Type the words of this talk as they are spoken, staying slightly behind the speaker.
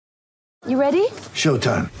You ready?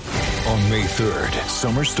 Showtime. On May 3rd,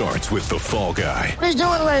 summer starts with The Fall Guy. Let's do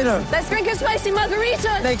it later. Let's drink a spicy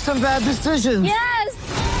margarita. Make some bad decisions. Yes!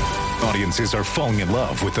 Audiences are falling in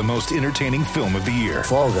love with the most entertaining film of the year.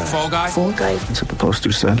 Fall Guy. Fall Guy? Fall guy. That's what the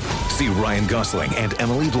poster said. See Ryan Gosling and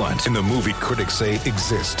Emily Blunt in the movie critics say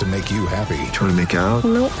exists to make you happy. Trying to make it out?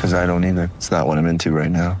 Nope. Because I don't either. It's not what I'm into right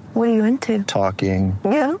now. What are you into? Talking.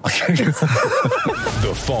 Yeah.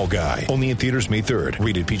 The Fall Guy. Only in theaters May 3rd.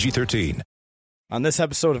 Rated PG-13. On this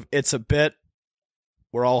episode of It's a Bit,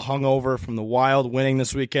 we're all hungover from the Wild winning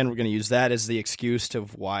this weekend. We're going to use that as the excuse to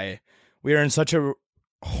why we are in such a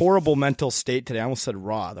horrible mental state today. I almost said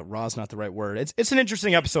raw. The raw is not the right word. It's an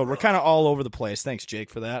interesting episode. We're kind of all over the place. Thanks, Jake,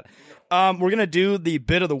 for that. We're going to do the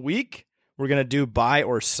bit of the week. We're going to do buy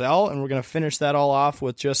or sell, and we're going to finish that all off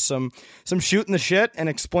with just some shooting the shit and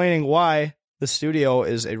explaining why the studio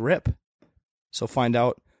is a rip. So find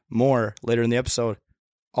out more later in the episode.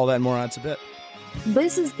 All that and more on It's a Bit.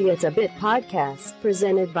 This is the It's a Bit podcast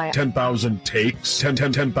presented by 10,000 takes,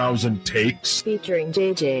 10,000 takes. featuring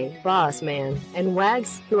JJ, Bossman, and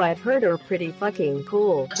Wags, who I've heard are pretty fucking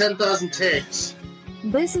cool. 10,000 takes.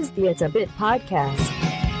 This is the It's a Bit podcast.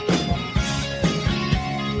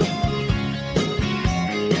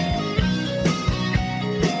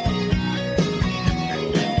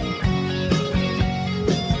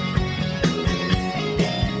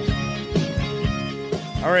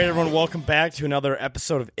 All right, everyone, welcome back to another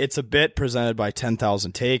episode of It's a Bit presented by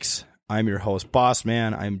 10,000 Takes. I'm your host, Boss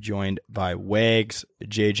Man. I'm joined by Wags,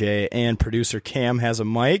 JJ, and producer Cam has a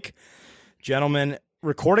mic. Gentlemen,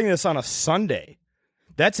 recording this on a Sunday,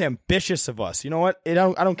 that's ambitious of us. You know what? I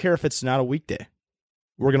don't care if it's not a weekday.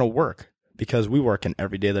 We're going to work because we work in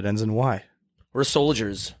every day that ends in Y. We're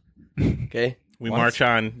soldiers. Okay? We march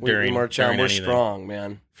on during. We march on. during We're anything. strong,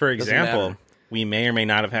 man. For Doesn't example, matter. we may or may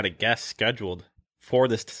not have had a guest scheduled for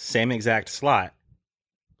this same exact slot,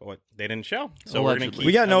 but they didn't show. So we're going to keep.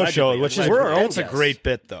 We got no allegedly, show, which is allegedly. it's a great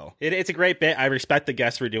bit, though. It's a great bit. I respect the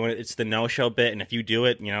guests for doing it. It's the no-show bit, and if you do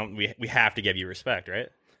it, we have to give you respect, right?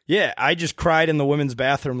 Yeah, I just cried in the women's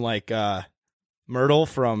bathroom like Myrtle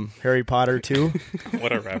from Harry Potter 2.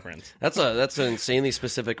 What a reference! That's an insanely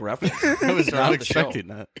specific reference. I was Throughout not the show. expecting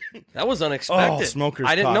that. That was unexpected. Oh, smokers!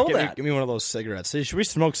 I didn't pop. know that. Give me one of those cigarettes. Hey, should we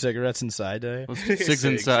smoke cigarettes inside today? Six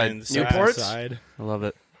inside. Newports? Inside. I love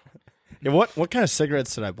it. Yeah, what kind of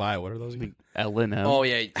cigarettes did I buy? What are those again? L&M. Oh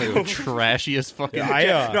yeah. Like the trashiest fucking.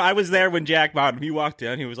 Yeah, I was there when Jack bought him. He walked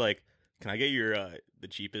in. He was like, "Can I get your the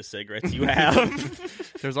cheapest cigarettes you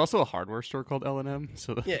have?" There's also a hardware store called L&M.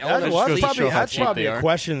 So Yeah, That's, L&M well, goes that's to show how cheap probably they a are.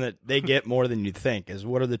 question that they get more than you'd think is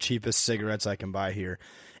what are the cheapest cigarettes I can buy here?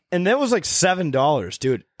 And that was like $7.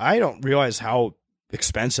 Dude, I don't realize how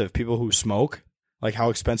expensive people who smoke, like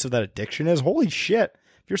how expensive that addiction is. Holy shit.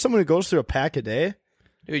 If you're someone who goes through a pack a day.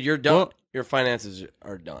 Dude, you're done. Well- Your finances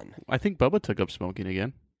are done. I think Bubba took up smoking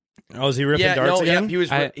again. Oh, is he ripping darts again? he was.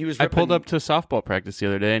 He was. I pulled ripping- up to softball practice the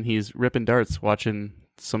other day, and he's ripping darts watching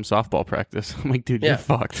some softball practice. I'm like, dude, Yeah. you're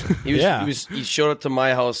fucked. He was. Yeah. He showed up to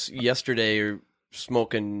my house yesterday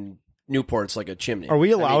smoking Newports like a chimney. Are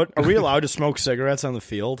we allowed to smoke cigarettes on the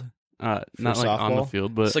field? Not like on the softball?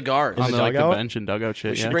 field, but Cigars. on the the, like the dugout? bench and dugout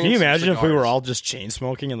shit. We should Yeah. bring Can you some imagine if we were cigars. all just chain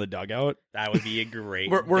smoking in the dugout? That would be a great.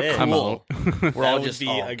 We're bit. I'm cool. out. We're all would just be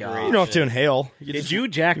oh, a God. great- You don't have to inhale. Did you,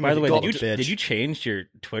 Jack? you By the might way, be called a bitch. did you change your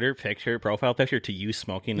Twitter profile picture to you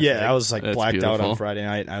smoking? a Yeah, cig? I was like That's blacked out beautiful. on Friday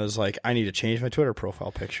night. I was like, I need to change my Twitter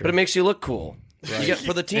profile picture. But it makes you look cool. You get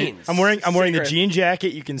for the teens. I'm wearing the Secret. jean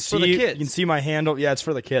jacket. You can see the kids. You can see my handle. Yeah, it's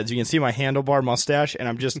for the kids. You can see my handlebar mustache, and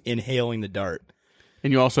I'm just inhaling the dart.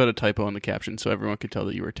 And you also had a typo in the caption, so everyone could tell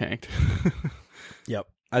that you were tanked. Yep.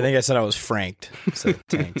 I think I said I was franked. Instead of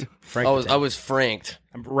tanked. Franked I the was tank. franked.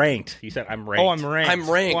 I'm ranked. You said I'm ranked. Oh, I'm ranked. I'm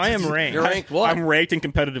ranked. Well, I am ranked. You're ranked what? I'm ranked in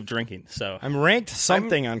competitive drinking. So I'm ranked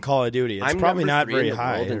something on Call of Duty. It's I'm probably number not 3 very in the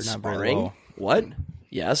high. world Or in not very sparring. low. What?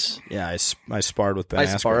 Yes. Yeah, I sparred with Ben I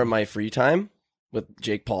Askren. spar in my free time with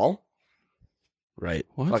Jake Paul. Right.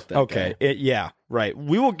 What? Fuck that Okay. guy. Yeah. Right.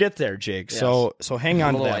 We will get there, Jake. Yes. So hang on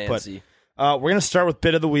I'm to a little that. But antsy. we're gonna start with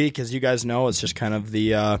bit of the week, as you guys know. It's just kind of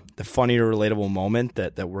the funny or relatable moment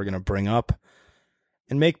that we're gonna bring up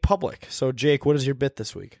and make public. So, Jake, what is your bit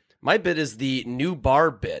this week? My bit is the new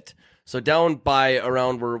bar bit. So down by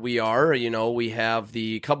around where we are, we have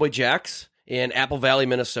the Cowboy Jacks in Apple Valley,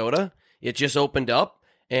 Minnesota. It just opened up,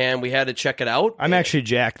 and we had to check it out. I'm actually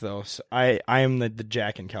Jack, though. So I am the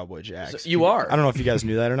Jack and Cowboy Jacks. So you are? I don't know if you guys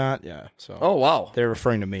knew that or not. Yeah. So. Oh, wow. They're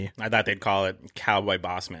referring to me. I thought they'd call it Cowboy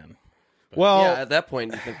Boss Man. Well, Yeah, at that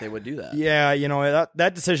point, you think they would do that. yeah,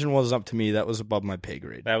 that decision wasn't up to me. That was above my pay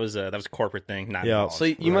grade. That was a corporate thing. Not Yeah. involved. So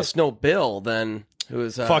you must know Bill, then.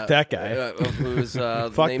 Who's Fuck that guy. Who's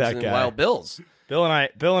Fuck name's that in guy. Wild Bills. Bill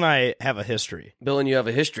and I have a history. Bill and you have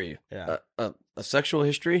a history. Yeah. A sexual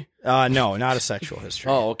history? No, not a sexual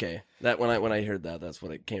history. Oh, okay. That when I heard that, that's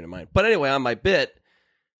what it came to mind. But anyway, on my bit,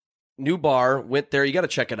 new bar, went there. You got to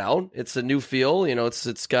check it out. It's a new feel. You know, it's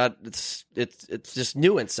just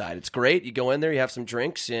new inside. It's great. You go in there, you have some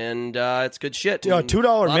drinks, and it's good shit. $2 A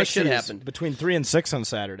lot of mixes shit happened between 3 and 6 on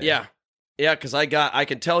Saturday. Yeah. Yeah, because I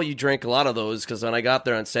can tell you drank a lot of those because when I got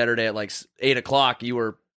there on Saturday at like 8 o'clock, you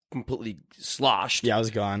were completely sloshed. Yeah, I was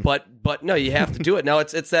gone. But no, you have to do it. Now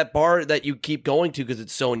it's that bar that you keep going to because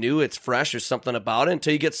it's so new, it's fresh, there's something about it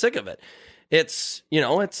until you get sick of it. It's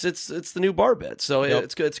it's the new bar bit. So Yep.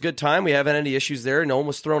 it's good. It's a good time. We haven't had any issues there. No one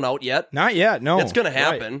was thrown out yet. Not yet. No, It's going to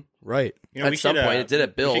happen. Right. You know, At some point, it did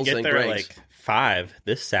at Bill's We should get and there Greg's. at like 5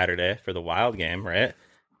 this Saturday for the Wild game, right?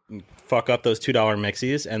 Fuck up those $2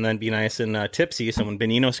 mixies and then be nice and tipsy. So when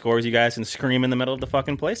Benino scores, you guys can scream in the middle of the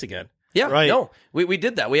fucking place again. Yeah, Right. no, we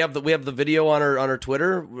did that. We have the video on our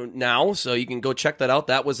Twitter now, so you can go check that out.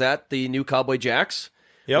 That was at the new Cowboy Jacks.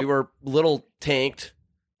 Yep. We were a little tanked,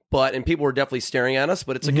 and people were definitely staring at us.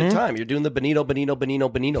 But it's a good time. You're doing the Benino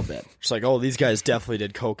bit. It's like, oh, these guys definitely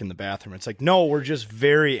did coke in the bathroom. It's like, no, we're just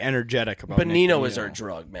very energetic about Benino Nick is our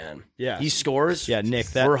drug, man. Yeah. He scores. Yeah, Nick,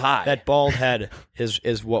 we're high. that bald head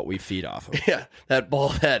is what we feed off of. Yeah, that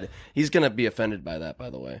bald head. He's gonna be offended by that, by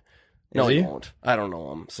the way. No, Is he he? won't. I don't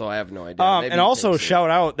know him, so I have no idea. Maybe And he also thinks it. shout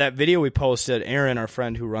out that video we posted. Aaron, our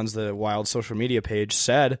friend who runs the Wild social media page,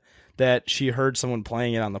 said that she heard someone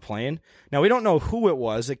playing it on the plane. Now we don't know who it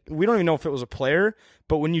was. We don't even know if it was a player.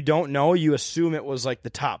 But when you don't know, you assume it was like the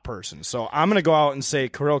top person. So I'm gonna go out and say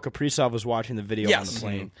Kirill Kaprizov was watching the video on the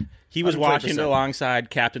plane. He was 100%. watching it alongside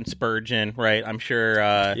Captain Spurgeon, right? I'm sure.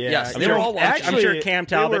 Yes, I'm they sure, were all watching. I'm sure Actually, Cam they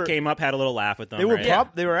Talbot were- came up, had a little laugh with them. They were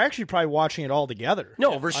right? they were actually probably watching it all together.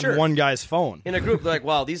 No, for sure. On one guy's phone. In a group, they're like,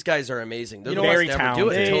 wow, these guys are amazing. They're You know the what? best to ever do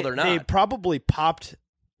it Very until they're not. They probably popped.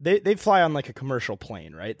 They fly on like a commercial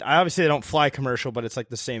plane, right? Obviously, they don't fly commercial, but it's like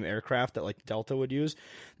the same aircraft that like Delta would use.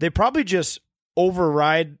 They probably just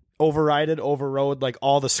overrode like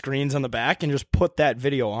all the screens on the back and just put that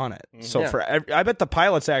video on it. So Yeah. I bet the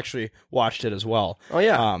pilots actually watched it as well. Oh,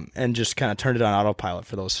 yeah. And just kind of turned it on autopilot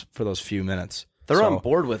for those few minutes. They're So- on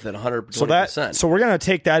board with it 100%. So we're gonna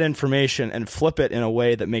take that information and flip it in a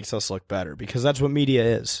way that makes us look better because that's what media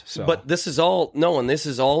is. So, But this is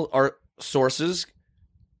all our sources,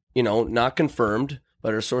 not confirmed,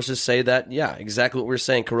 but our sources say that, yeah, exactly what we're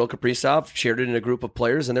saying. Kirill Kaprizov shared it in a group of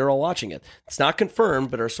players and they're all watching it. It's not confirmed,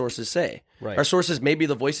 but our sources say. Right. Our sources may be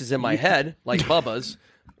the voices in my head, like Bubba's,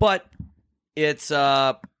 but it's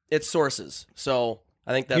sources. So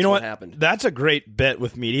I think that's you know what what happened. That's a great bit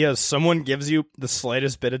with media. Someone gives you the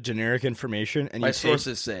slightest bit of generic information, and My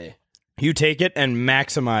sources say. you take it and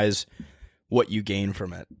maximize what you gain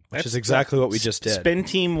from it, which is exactly what we just did. Spin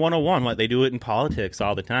Team 101. What they do it in politics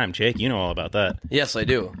all the time. Jake, you know all about that. Yes, I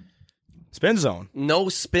do. Spin zone, No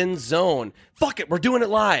spin zone. Fuck it, we're doing it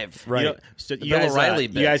live. right? You know, so The you Bill guys, O'Reilly you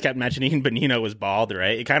bit. guys kept mentioning Benino was bald,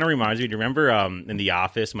 right? It kind of reminds me. Do you remember in The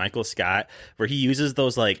Office, Michael Scott, where he uses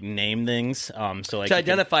those like name things, so like To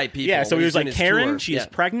identify people. Yeah, so when he he's was doing like his Karen. tour. She is Yeah.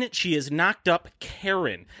 pregnant. She is knocked up.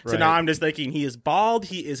 Karen. So Right. now I'm just thinking he is bald.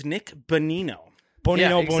 He is Nick Bonino. Bonino,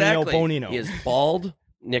 Yeah, Bonino, exactly. Bonino. He is bald.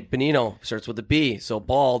 Nick Bonino starts with a B. So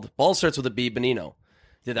bald. Bald starts with a B. Bonino.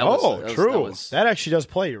 Yeah, that was, true. That That actually does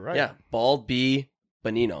play. You're right. yeah, bald B.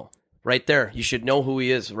 Bonino. Right there. You should know who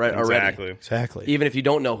he is already. exactly. Even if you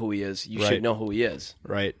don't know who he is, you Right. should know who he is.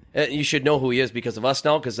 Right. You should know who he is because of us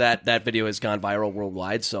now, because that video has gone viral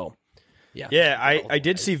worldwide. So, yeah. Yeah, I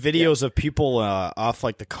did see videos of people off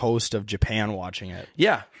like the coast of Japan watching it.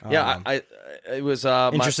 Yeah. Yeah. It was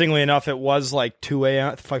Interestingly enough, it was like 2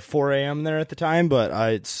 a.m., like 4 a.m. there at the time, but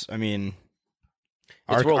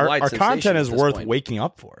our worldwide sensation content at is this worth point. waking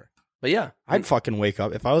up for. But yeah. I'd fucking wake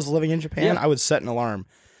up if I was living in Japan. Yeah. I would set an alarm.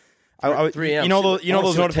 I would, 3 a.m. You know I wanna those see what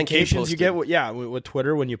 10K notifications you get. posted. With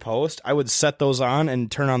Twitter when you post. I would set those on and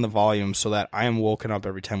turn on the volume so that I am woken up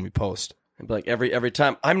every time we post. And be like every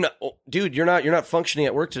time I'm not, dude. You're not functioning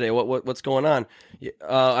at work today. What's going on?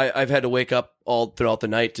 I've had to wake up all throughout the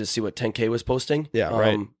night to see what 10K was posting. Yeah,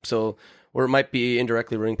 right. So, or it might be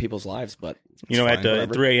indirectly ruining people's lives, but You know, fine, at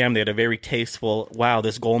whatever. 3 a.m. they had a very tasteful. Wow,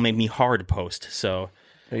 this goal made me hard post. So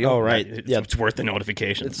there you go. Oh, right. it's worth the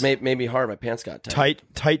notifications. It's made me hard. My pants got tight.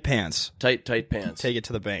 Tight pants. Tight pants. Take it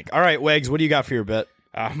to the bank. All right, Wags, what do you got for your bit?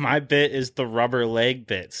 My bit is the rubber leg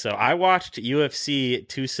bit. So I watched UFC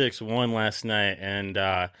 261 last night, and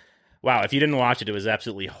Wow, if you didn't watch it, it was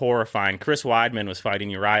absolutely horrifying. Chris Weidman was fighting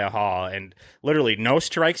Uriah Hall, and literally no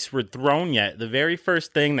strikes were thrown yet. The very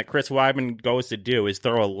first thing that Chris Weidman goes to do is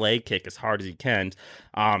throw a leg kick as hard as he can.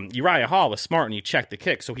 Uriah Hall was smart, and he checked the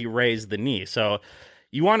kick, so he raised the knee. So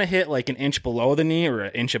you want to hit like an inch below the knee or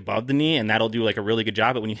an inch above the knee, and that'll do like a really good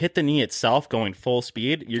job. But when you hit the knee itself going full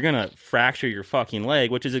speed, you're going to fracture your fucking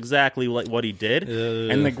leg, which is exactly what he did.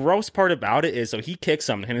 And the gross part about it is, so he kicks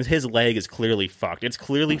him, and his leg is clearly fucked. It's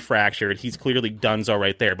clearly fractured. He's clearly donezo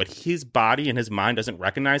right there. But his body and his mind doesn't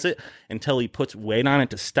recognize it until he puts weight on it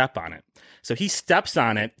to step on it. So he steps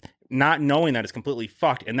on it, not knowing that it's completely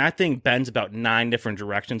fucked, and that thing bends about 9 different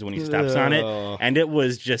directions when he steps on it, and it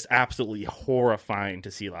was just absolutely horrifying to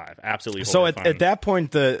see live. Absolutely horrifying. So at that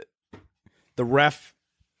point, the ref,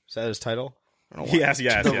 is that his title? Yes,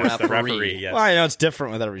 the referee. Yes. Well, I know it's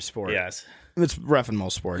different with every sport. Yes, it's ref in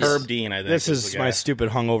most sports. Herb Dean, I think. This is my stupid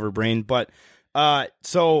hungover brain, but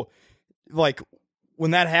so like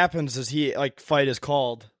when that happens, does he like fight is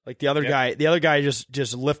called? Like the other guy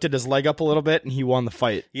just lifted his leg up a little bit and he won the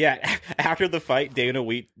fight. Yeah, after the fight, Dana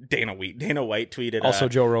White tweeted. Also,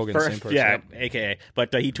 Joe Rogan, same person. Yeah, AKA.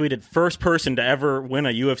 But he tweeted, first person to ever win a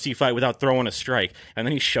UFC fight without throwing a strike. And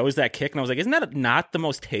then he shows that kick, and I was like, isn't that not the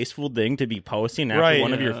most tasteful thing to be posting after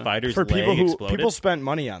one of your fighters' for people leg exploded? People spent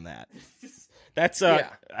money on that. That's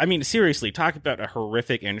I mean, seriously, talk about a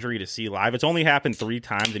horrific injury to see live. It's only happened 3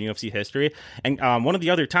 times in UFC history, and one of the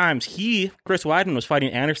other times, Chris Weidman was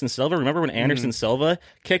fighting Anderson Silva. Remember when Anderson Silva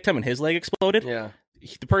kicked him and his leg exploded? Yeah.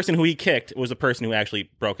 The person who he kicked was the person who actually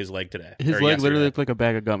broke his leg today. His leg literally looked like a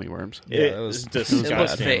bag of gummy worms. It was disgusting. It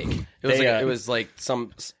was fake. It was like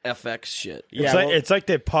some FX shit. Yeah, it's like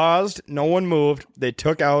they paused, no one moved, they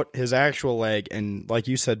took out his actual leg, and like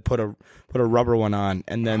you said, put a rubber one on,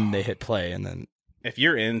 and then they hit play, and then. If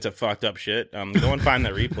you're into fucked up shit, go and find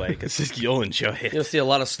that replay because you'll enjoy it. You'll see a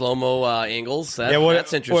lot of slow-mo angles. That's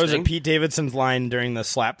interesting. What was it? Pete Davidson's line during the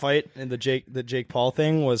slap fight and the Jake Paul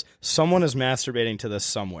thing was, "Someone is masturbating to this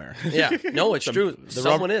somewhere." Yeah, no, it's true.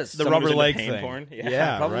 Someone is the rubber leg pain thing. Porn.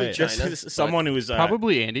 Yeah, probably right. China, someone who was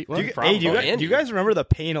probably Andy. Do you guys remember the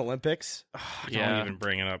Pain Olympics? Don't even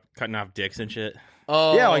bring it up. Cutting off dicks and shit.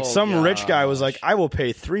 Oh, yeah, like some rich guy was like, "I will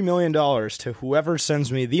pay $3 million to whoever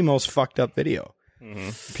sends me the most fucked up video."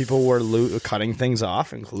 Mm-hmm. People were cutting things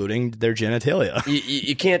off, including their genitalia.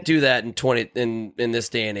 You can't do that in this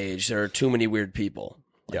day and age. There are too many weird people.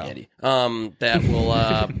 Like Andy, that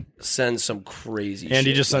will send some crazy shit.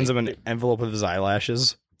 Andy just sends him an envelope of his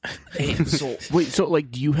eyelashes. Hey, so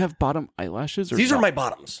like, do you have bottom eyelashes? Or these are my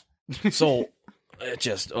bottoms. So it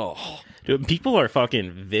just Dude, people are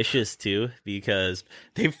fucking vicious too because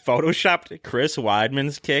they photoshopped Chris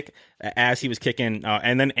Weidman's kick as he was kicking,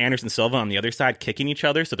 and then Anderson Silva on the other side kicking each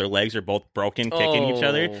other, so their legs are both broken, kicking each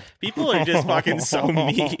other. People are just fucking so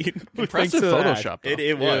mean. Impressive Photoshop.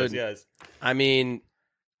 It was, yes. I mean,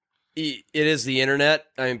 it is the internet.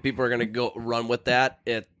 I mean, people are going to go run with that.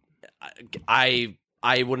 I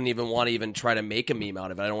wouldn't even want to even try to make a meme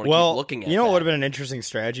out of it. I don't want to keep looking at it. You know what would have been an interesting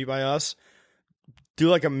strategy by us? Do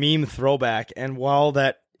like a meme throwback, and while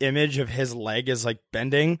that image of his leg is like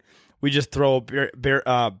bending, we just throw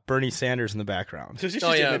Bernie Sanders in the background. So just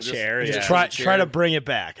in the chair. Just try to bring it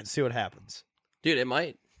back and see what happens. Dude, it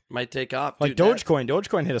might take off. Like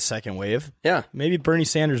Dogecoin hit a second wave. Yeah. Maybe Bernie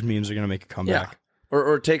Sanders memes are going to make a comeback. Yeah.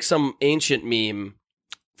 Or take some ancient meme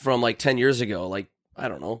from like 10 years ago, like, I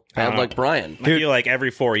don't know, like Brian. I feel like every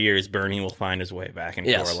 4 years, Bernie will find his way back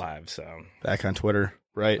into our lives. So back on Twitter.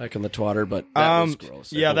 Right. Back in the twatter, but that was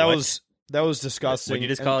gross. Yeah, that was disgusting. What did you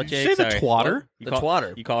just call it, Jake? Did you say the twatter? The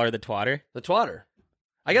twatter. You call her the twatter? The twatter.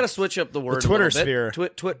 I got to switch up the word. The Twitter a sphere.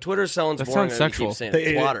 Twitter sounds that boring. Sounds sexual. Keep saying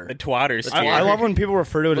the twatter. The twatter. I love when people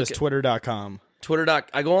refer to it as Twitter.com.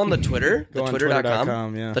 I go on the Twitter. The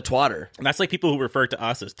Twitter.com. Yeah. The twatter. And that's like people who refer to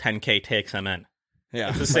us as 10K takes on men. Yeah.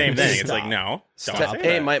 It's the same thing. It's like, no.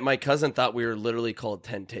 Hey, my cousin thought we were literally called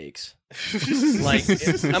 10 takes. Like,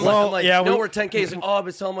 I'm like, no, we're 10Ks. Oh, I've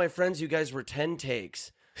been telling my friends you guys were 10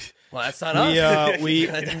 takes. Well, that's not us. Yeah, we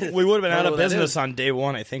would have been out of business on day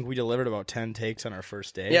one. I think we delivered about 10 takes on our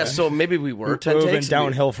first day. Yeah, so maybe we were 10 takes. takes. Been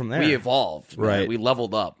downhill from there. We evolved. Right. We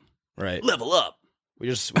leveled up. Right. Level up. We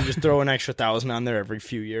just throw an extra 1,000 on there every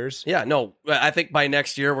few years. Yeah, no, I think by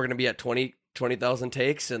next year we're going to be at 20,000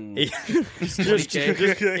 takes and just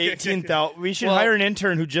 18,000. We should hire an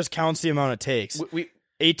intern who just counts the amount of takes.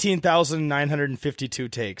 18,952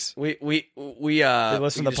 takes. We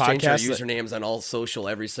listen to the change our podcast usernames on all social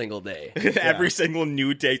every single day. Every single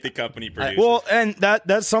new take the company produces. Well, and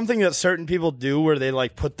that's something that certain people do where they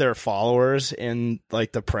like put their followers in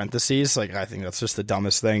like the parentheses. Like I think that's just the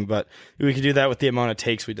dumbest thing, but we could do that with the amount of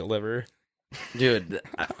takes we deliver. Dude,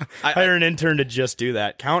 Hire an intern to just do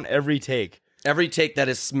that. Count every take. every take that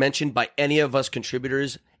is mentioned by any of us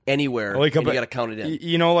contributors anywhere, Wake up and you at- got to count it in.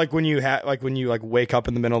 You know, like when you wake up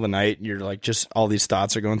in the middle of the night, and you're like, just all these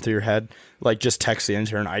thoughts are going through your head. Like, just text the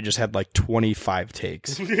intern. I just had like 25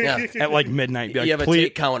 takes Yeah. at like midnight. Be like, You have a please,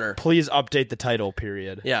 take counter. Please update the title.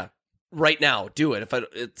 Period. Yeah. Right now, do it.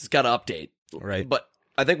 It's got to update. Right. But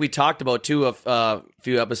I think we talked about too a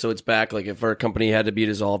few episodes back, like if our company had to be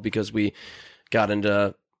dissolved because we got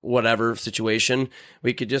into whatever situation,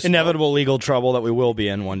 we could just Inevitable legal trouble that we will be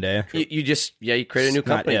in one day. You create a new It's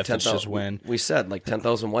not company. if, it's just when. We said like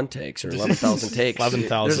 10,001 takes or 11,000 takes.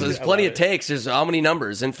 11,000. There's plenty of takes. There's how many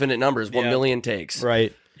numbers? Infinite numbers. 1 million takes.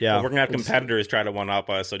 Right. Yeah. Well, we're gonna have competitors try to one up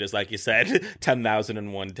us. So just like you said,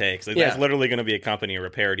 10,001 takes. Like, Yeah. That's literally going to be a company or a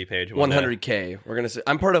parody page. one day. 100K. We're gonna say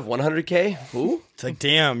I'm part of 100K. Who? It's like,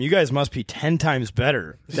 damn, you guys must be 10 times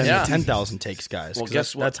better than Yeah. the 10,000 takes guys. Well, 'cause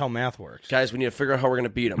guess what? That's how math works. Guys, we need to figure out how we're gonna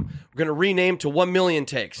beat them. We're gonna rename to 1 million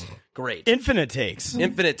takes. Great. Infinite takes.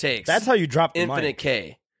 Infinite takes. That's how you drop the Infinite mic.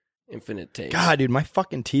 K. Infinite takes. God, dude, my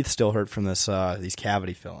fucking teeth still hurt from this these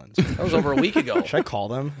cavity fillings. That was over a week ago. Should I call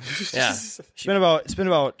them? Yeah. It's been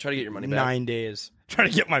about Try to get your money back. 9 days. Trying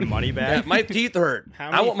to get my money Yeah, back. my teeth hurt. How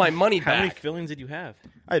I many- want my money How many back. fillings did you have?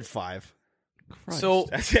 I had 5. So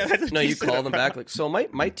That's no, you decent call them back. amount. Like, so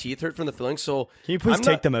my teeth hurt from the filling. So Can you please I'm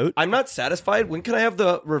take not- them out? I'm not satisfied. When can I have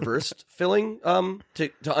the reversed filling to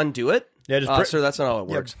undo it? Yeah, just sir, that's not how it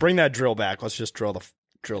Yeah, works. bring that drill back. Let's just drill the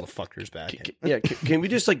fuckers back. Yeah, can we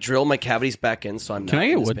just like drill my cavities back in so I'm Can not I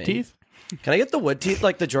in get this wood pain? teeth? Can I get the wood teeth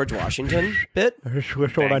like the George Washington bit? Wish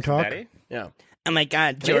what I Thanks, talk. Daddy. Yeah. Oh my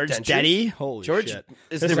God, Can I get George dentures? Daddy! Holy George shit!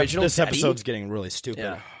 is the original This Daddy? episode's getting really stupid.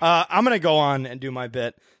 Yeah. I'm gonna go on and do my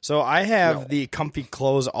bit. So I have the comfy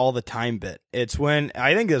clothes all the time bit. It's when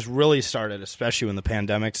I think this really started, especially when the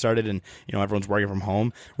pandemic started, and everyone's working from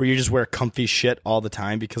home, where you just wear comfy shit all the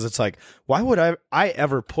time because it's like, why would I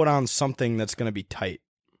ever put on something that's gonna be tight?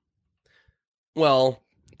 Well,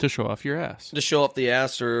 To show off your ass. to show up the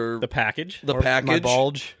ass or The package. the Or package, my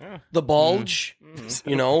bulge. the bulge.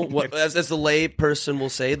 You know, what, as the lay person will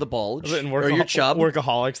say, the bulge And or your chub.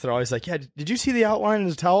 workaholics, they're always like, yeah, did you see the outline in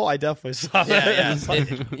his towel? I definitely saw Yeah, that.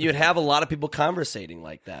 yeah. You'd have a lot of people conversating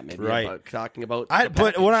like that, maybe Right. about talking about. But the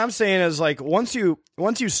package. what I'm saying is, like, once you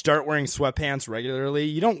start wearing sweatpants regularly,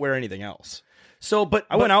 you don't wear anything else. So, but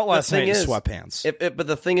I went out the last night thing in is, sweatpants. But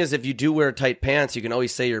the thing is, if you do wear tight pants, you can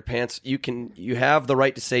always say your pants. You have the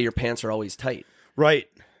right to say your pants are always tight. Right.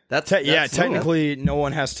 That's Technically, no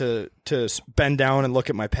one has to bend down and look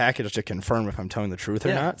at my package to confirm if I'm telling the truth or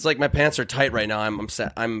Yeah, not. it's like my pants are tight right now. I'm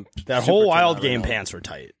set. I'm That super whole turned wild on right game now. pants were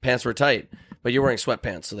tight. Pants were tight, but you're wearing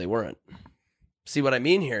sweatpants, so they weren't. See what I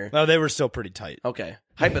mean here? No, they were still pretty tight. Okay,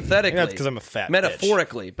 hypothetically, That's 'cause I'm a fat bitch.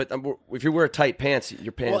 metaphorically, but if you wear tight pants,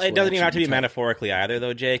 your pants. Well, it will doesn't even have to actually be tight. metaphorically either,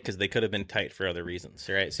 though, Jake, because they could have been tight for other reasons,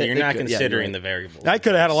 right? So They- you're they not could- yeah, considering you're the variables. I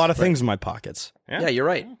could have had a lot of things in my pockets. Yeah, you're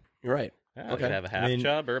right. You're right. Yeah, Okay. You could have a half mean,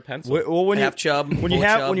 chub or a pencil. Well, when Half you chub, when you full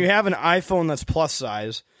have chub. when you have an iPhone that's plus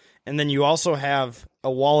size, and then you also have a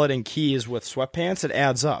wallet and keys with sweatpants, it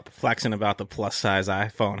adds up. Flexing about the plus size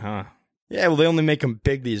iPhone, huh? Yeah, well, they only make them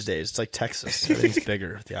big these days. It's like Texas; everything's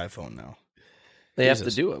bigger with the iPhone now. They have to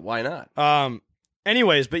Jesus. do it. Why not?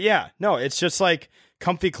 Anyways, but yeah, no, it's just like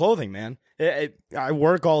comfy clothing, man. I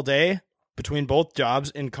work all day between both jobs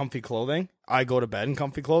in comfy clothing. I go to bed in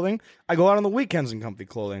comfy clothing. I go out on the weekends in comfy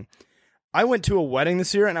clothing. I went to a wedding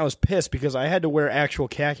this year and I was pissed because I had to wear actual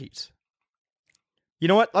khakis. You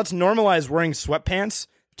know what? Let's normalize wearing sweatpants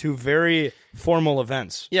to very formal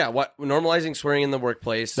events. Yeah, what normalizing swearing in the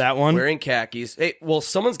workplace. That one? Wearing khakis. Hey, well,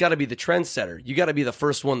 someone's got to be the trendsetter. You got to be the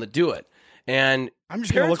first one to do it. And I'm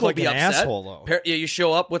just gonna parents look will like be an upset. asshole, though. Yeah, you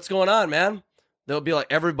show up. What's going on, man? They'll be like,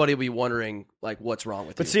 everybody will be wondering, like, what's wrong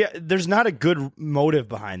with But you? see, there's not a good motive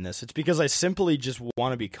behind this. It's because I simply just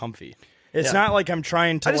want to be comfy. It's Yeah. not like I'm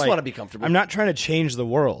trying to. I just like, want to be comfortable. I'm not trying to change the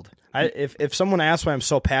world. If someone asks why I'm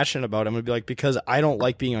so passionate about it, I'm gonna be like, because I don't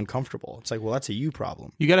like being uncomfortable. It's like, well, that's a you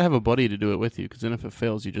problem. You got to have a buddy to do it with you, because then if it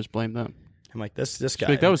fails, you just blame them. I'm like, this guy.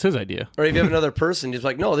 Like, that was his idea. Or if you have another person, just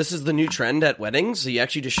like, no, this is the new trend at weddings. So you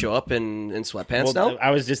actually just show up in sweatpants Well, now.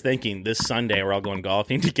 I was just thinking this Sunday we're all going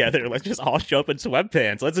golfing together. Let's just all show up in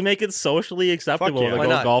sweatpants. Let's make it socially acceptable yeah. to Why go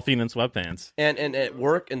not? golfing in sweatpants. And at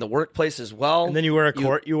work, in the workplace as well. And then you wear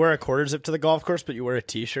a quarter zip to the golf course, but you wear a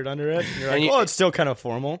t-shirt under it. And you're like, And oh, it's still kind of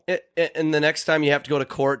formal. And the next time you have to go to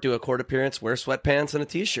court, do a court appearance, wear sweatpants and a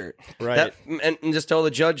t-shirt. Right. And just tell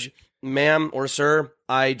the judge, ma'am or sir,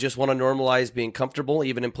 I just want to normalize being comfortable,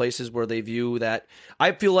 even in places where they view that.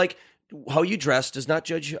 I feel like how you dress does not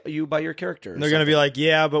judge you by your character. And they're gonna be like,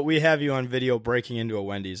 yeah, but we have you on video breaking into a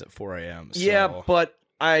Wendy's at 4 a.m. So. Yeah, but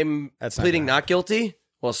I'm That's not pleading gonna not guilty.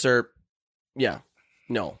 Well, sir, yeah,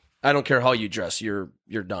 no. I don't care how you dress. You're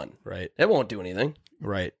done. Right. It won't do anything.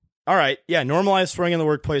 Right. All right. Yeah, normalize swearing in the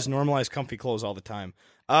workplace, normalize comfy clothes all the time.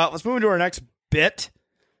 Let's move into our next bit.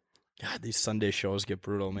 God, these Sunday shows get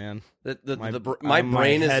brutal, man. My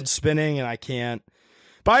brain head spinning, and I can't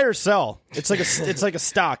buy or sell. It's like a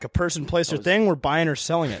stock, a person, place, or thing. We're buying or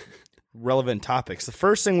selling it. Relevant topics. The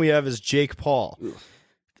first thing we have is Jake Paul.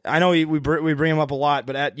 I know we bring him up a lot,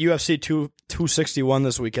 but at UFC 261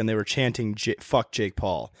 this weekend, they were chanting "fuck Jake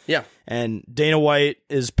Paul." Yeah, and Dana White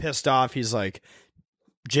is pissed off. He's like,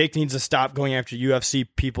 Jake needs to stop going after UFC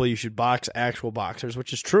people. You should box actual boxers,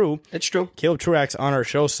 which is true. It's true. Caleb Truax on our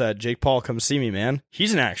show said, Jake Paul, come see me, man.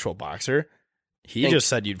 He's an actual boxer. He just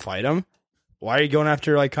said you'd fight him. Why are you going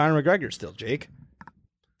after like Conor McGregor still, Jake?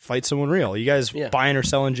 Fight someone real. You guys buying or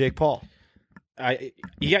selling Jake Paul?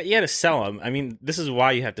 You got to sell him. I mean, this is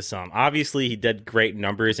why you have to sell him. Obviously, he did great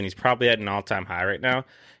numbers, and he's probably at an all-time high right now.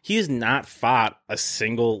 He has not fought a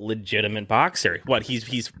single legitimate boxer. What?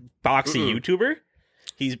 He's boxed a YouTuber.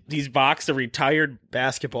 He's boxed a retired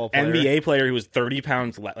basketball player. NBA player who was 30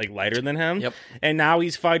 pounds lighter than him. Yep. And now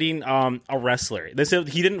he's fighting a wrestler.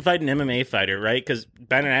 He didn't fight an MMA fighter, right? Because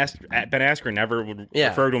Ben Askren never would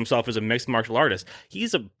refer to himself as a mixed martial artist.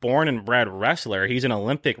 He's a born and bred wrestler. He's an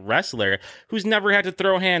Olympic wrestler who's never had to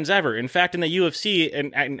throw hands ever. In fact, in the UFC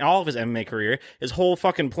and all of his MMA career, his whole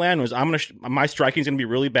fucking plan was, my striking's going to be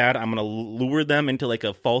really bad. I'm going to lure them into like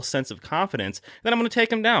a false sense of confidence. Then I'm going to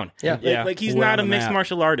take them down. Yeah. Like he's not a mixed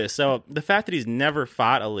martial artist. So the fact that he's never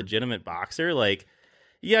fought a legitimate boxer, like,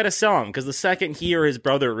 you gotta sell him, because the second he or his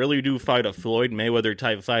brother really do fight a Floyd Mayweather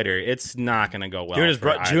type fighter, it's not gonna go well. Dude,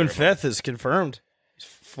 June 5th is confirmed.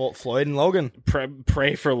 Floyd and Logan.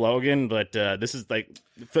 Pray for Logan, but this is like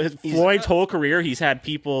Floyd's whole career. He's had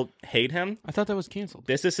people hate him. I thought that was canceled.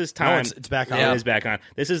 This is his time. No, it's back on. It is back on.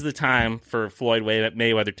 This is the time for Floyd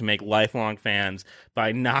Mayweather to make lifelong fans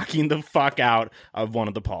by knocking the fuck out of one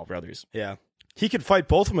of the Paul brothers. Yeah, he could fight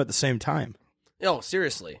both of them at the same time. Oh,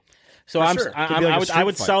 seriously. So I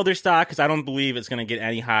would sell their stock because I don't believe it's going to get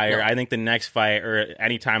any higher. No. I think the next fight, or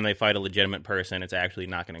any time they fight a legitimate person, it's actually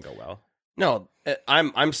not going to go well. No,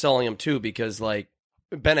 I'm selling him too, because like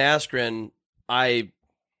Ben Askren, I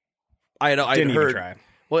had heard. Even try.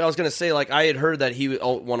 Well, I was gonna say, like, I had heard that he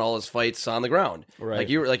won all his fights on the ground, right?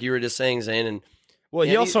 Like you were just saying, Zane, and well,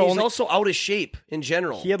 he's also out of shape in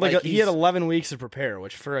general. He had he had 11 weeks to prepare,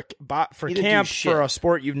 which for camp for a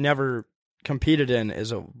sport you've never competed in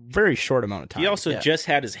is a very short amount of time. He also just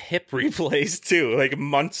had his hip replaced too, like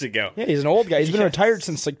months ago. Yeah, he's an old guy. He's been retired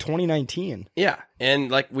since like 2019. Yeah, and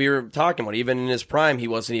like we were talking about, even in his prime, he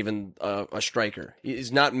wasn't even a striker.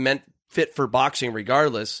 He's not fit for boxing,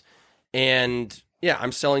 regardless. And yeah,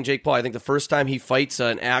 I'm selling Jake Paul. I think the first time he fights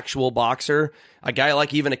an actual boxer, a guy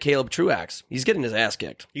like even a Caleb Truax, he's getting his ass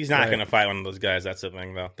kicked. He's not going to fight one of those guys. That's the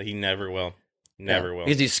thing, though. That he never will. Never will.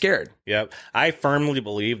 Because he's scared. Yep. I firmly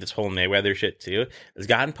believe this whole Mayweather shit, too, has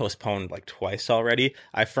gotten postponed like twice already.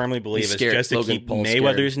 I firmly believe it's just to keep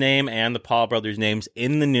Mayweather's name and the Paul brothers' names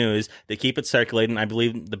in the news. They keep it circulating. I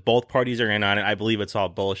believe that both parties are in on it. I believe it's all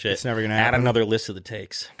bullshit. It's never going to happen. Add another list of the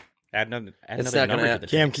takes. Add another number to the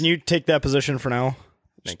Cam, takes. can you take that position for now?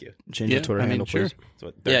 Thank you. Change your Twitter handle, please.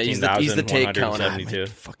 So he's the take counter. My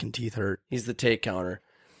fucking teeth hurt. He's the take counter.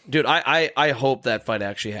 Dude, I hope that fight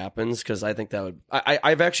actually happens, because I think that would...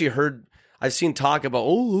 I've actually heard... I've seen talk about,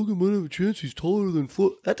 Logan might have a chance, he's taller than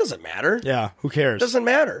Floyd. That doesn't matter. Yeah, who cares? It doesn't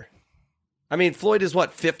matter. I mean, Floyd is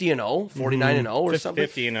what, 50-0? 49-0 or something?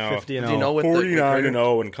 50-0. 50-0 with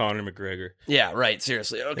 49-0 and Conor McGregor. Yeah, right,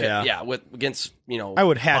 seriously. Okay, yeah against, I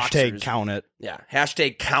would hashtag boxers. count it. Yeah,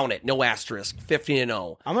 hashtag count it, no asterisk,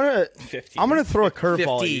 50-0. I'm gonna throw a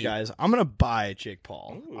curveball at you guys. I'm gonna buy Jake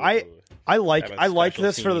Paul. Ooh. I like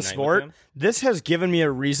this for the sport. This has given me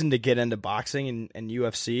a reason to get into boxing and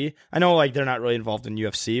UFC. I know like they're not really involved in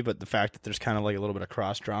UFC, but the fact that there's kind of like a little bit of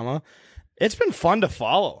cross drama, it's been fun to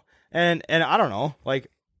follow. And I don't know, like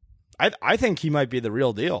I think he might be the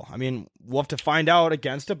real deal. I mean, we'll have to find out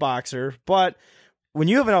against a boxer, but when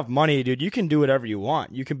you have enough money, dude, you can do whatever you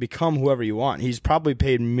want. You can become whoever you want. He's probably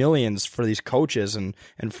paid millions for these coaches and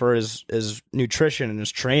for his nutrition and his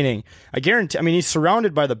training. I guarantee, I mean, he's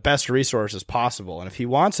surrounded by the best resources possible. And if he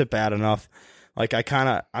wants it bad enough, like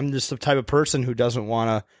I'm just the type of person who doesn't want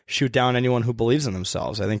to shoot down anyone who believes in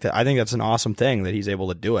themselves. I think that's an awesome thing that he's able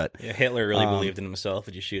to do it. Yeah, Hitler really believed in himself.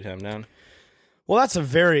 Would you shoot him down? Well, that's a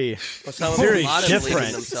very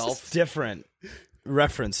different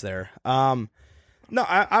reference there. No,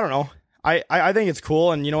 I don't know. I think it's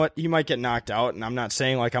cool, and you know what? He might get knocked out, and I'm not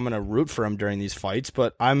saying like I'm going to root for him during these fights,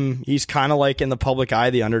 but he's kind of like in the public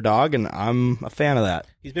eye, the underdog, and I'm a fan of that.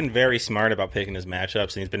 He's been very smart about picking his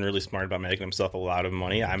matchups, and he's been really smart about making himself a lot of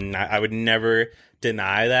money. I would never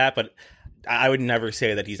deny that, but I would never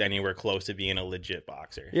say that he's anywhere close to being a legit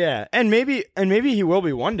boxer. Yeah, and maybe he will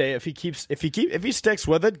be one day if he sticks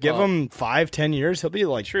with it. Give him 5-10 years, he'll be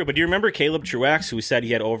like True. But do you remember Caleb Truax, who said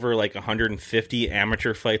he had over like 150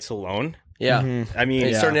 amateur fights alone? Yeah, I mean,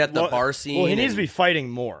 he's starting at the bar scene. Well, he needs to be fighting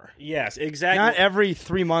more. Yes, exactly. Not every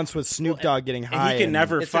 3 months with Snoop Dogg getting high. And he can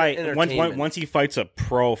never it's fight entertainment. once he fights a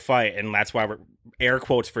pro fight, and that's why we're air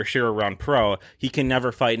quotes for sure around pro. He can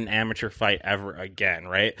never fight an amateur fight ever again,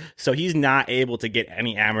 right? So he's not able to get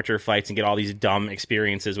any amateur fights and get all these dumb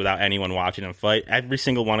experiences without anyone watching him fight. Every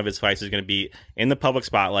single one of his fights is going to be in the public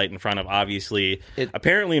spotlight in front of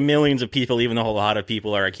apparently millions of people. Even though a lot of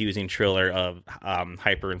people are accusing Triller of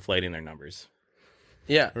hyperinflating their numbers.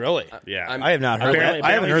 Yeah, really. Yeah, I have not heard that.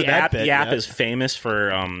 I haven't heard that bit The app yet. is famous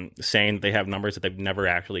for saying they have numbers that they've never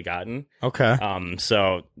actually gotten. Okay.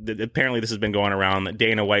 So apparently this has been going around.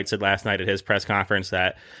 Dana White said last night at his press conference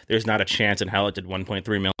that there's not a chance in hell it did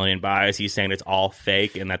 1.3 million buys. He's saying it's all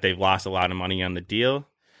fake and that they've lost a lot of money on the deal.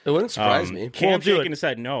 It wouldn't surprise me. Cam shaking his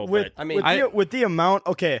head no. With the amount,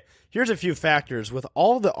 okay, here's a few factors. With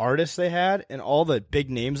all the artists they had and all the big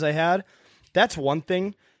names they had, that's one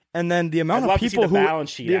thing. And then the amount of people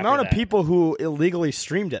who illegally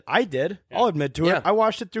streamed it. I did. Yeah. I'll admit to it. I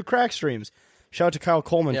watched it through Crack Streams. Shout out to Kyle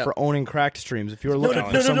Coleman for owning Cracked Streams. If you were looking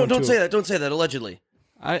for someone don't say that. Don't say that. Allegedly.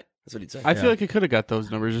 That's what he'd say. I feel like he could have got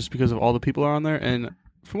those numbers just because of all the people are on there. And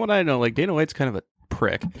from what I know, like Dana White's kind of a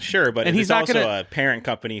prick. Sure, but and he's also a parent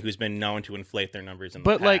company who's been known to inflate their numbers in the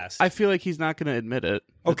past. But like, I feel like he's not going to admit it.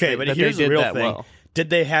 Okay, but here's the real thing. Well. Did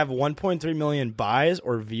they have 1.3 million buys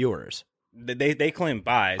or viewers? They claim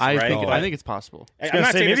buys, right? I think it's possible. I'm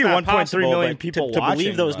not saying maybe 1.3 million people to watching,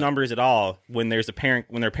 believe those numbers at all when their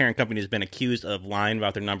parent company has been accused of lying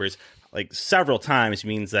about their numbers like several times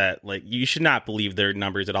means that like you should not believe their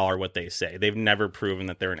numbers at all or what they say. They've never proven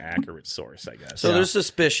that they're an accurate source, I guess. So there's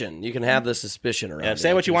suspicion. You can have the suspicion around. Yeah,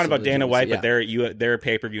 say what you want about Dana White, but their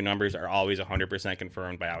pay-per-view numbers are always 100%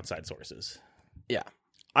 confirmed by outside sources. Yeah,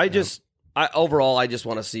 overall, I just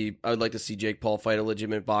want to see. I would like to see Jake Paul fight a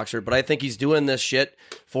legitimate boxer, but I think he's doing this shit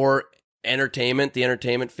for entertainment, the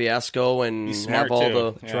entertainment fiasco, and have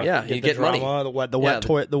all the he get money.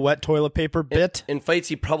 The wet toilet paper bit in fights.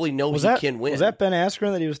 He probably knows he can win. Was that Ben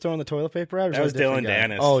Askren that he was throwing the toilet paper at? Or that was Dylan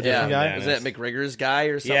Dennis. Oh, different guy. Was that McGregor's guy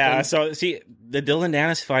or something? Yeah. So see, the Dylan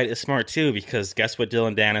Dennis fight is smart too because guess what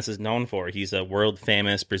Dylan Dennis is known for? He's a world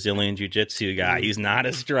famous Brazilian jiu-jitsu guy. He's not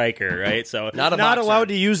a striker, right? So not allowed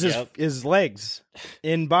to use his legs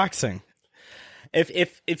in boxing.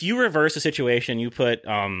 If you reverse the situation, you put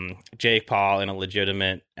Jake Paul in a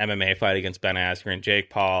legitimate MMA fight against Ben Askren, Jake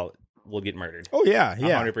Paul will get murdered. Oh yeah,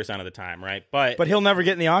 100% of the time, right? But he'll never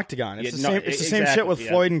get in the octagon. It's the same shit with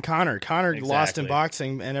Floyd and Conor. Conor lost in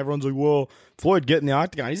boxing, and everyone's like, "Well, Floyd get in the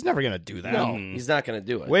octagon." He's never gonna do that. No, he's not gonna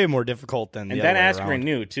do it. Way more difficult than. And Ben Askren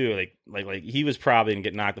knew too, like he was probably gonna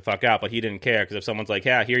get knocked the fuck out, but he didn't care because if someone's like,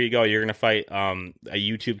 "Yeah, here you go, you're gonna fight a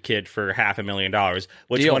YouTube kid for $500,000,"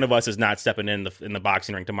 which one of us is not stepping in the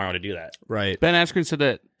boxing ring tomorrow to do that? Right. Ben Askren said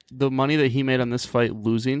that the money that he made on this fight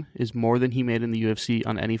losing is more than he made in the UFC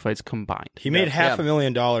on any fights combined. He made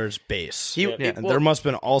 $500,000 base. And there must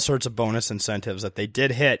have been all sorts of bonus incentives that they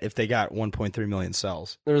did hit if they got 1.3 million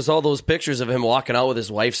sells. There was all those pictures of him walking out with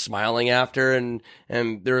his wife smiling after, and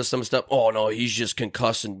there was some stuff. Oh no, he's just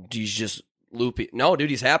concussed and he's just loopy. No, dude,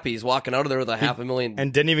 he's happy. He's walking out of there with $500,000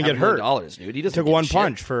 and didn't even get hurt. Dude, he doesn't took one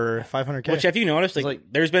punch for $500K. Which, have you noticed? Like,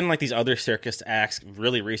 there's been like these other circus acts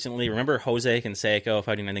really recently. Remember Jose Canseco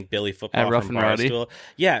fighting, I think, Billy Football from Barstool?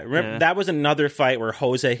 Yeah, that was another fight where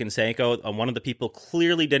Jose Canseco, one of the people,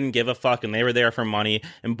 clearly didn't give a fuck, and they were there for money.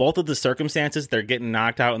 And both of the circumstances, they're getting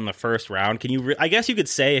knocked out in the first round. Can you? I guess you could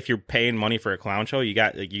say if you're paying money for a clown show, you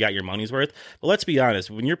got your money's worth. But let's be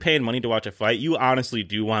honest, when you're paying money to watch a fight, you honestly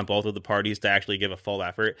do want both of the parties to actually give a full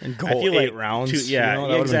effort and go 8 rounds.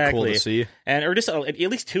 Exactly. Cool to see. And or just at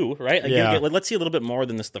least 2, right? Like, let's see a little bit more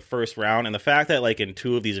than this the first round. And the fact that like in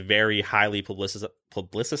 2 of these very highly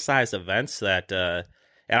publicized events that it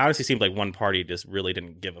honestly seemed like one party just really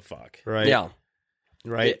didn't give a fuck. Right. Yeah.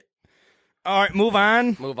 Right. All right, move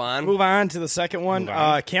on to the second one.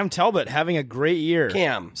 Cam Talbot having a great year.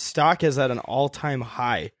 Cam stock is at an all-time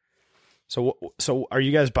high. So are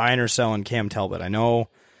you guys buying or selling Cam Talbot? I know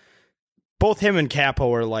both him and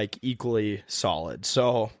Capo are like equally solid.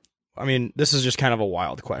 So, I mean, this is just kind of a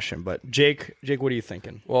wild question. But Jake, what are you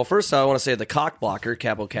thinking? Well, first I want to say the cock blocker,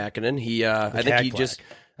 Capo Kakinen.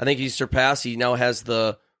 I think he's surpassed. He now has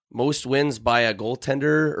the most wins by a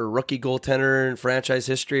goaltender or rookie goaltender in franchise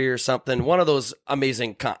history or something. One of those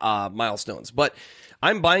amazing milestones. But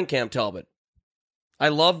I'm buying Cam Talbot. I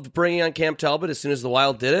loved bringing on Cam Talbot as soon as the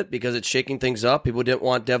Wild did it because it's shaking things up. People didn't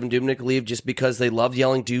want Devin Dubnyk to leave just because they loved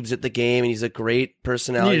yelling Dubes at the game, and he's a great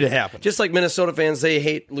personality. It needed to happen. Just like Minnesota fans, they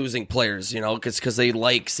hate losing players, because they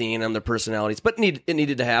like seeing them, their personalities. But it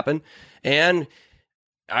needed to happen, and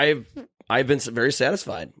I've been very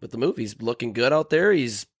satisfied with the move. He's looking good out there.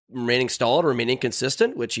 He's remaining stalled, remaining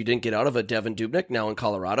consistent, which you didn't get out of a Devin Dubnyk now in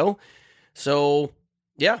Colorado. So,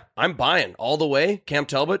 yeah, I'm buying all the way. Cam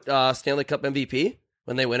Talbot, Stanley Cup MVP.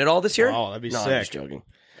 When they win it all this year? Oh, that'd be sick. I'm just joking.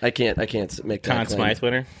 I can't make that Conn claim. Smythe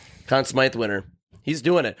winner. Conn Smythe winner. He's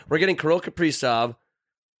doing it. We're getting Kirill Kaprizov,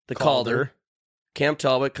 the Calder, Cam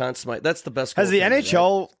Talbot, Conn Smythe. That's the best. Has the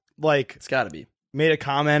NHL it's got to be made a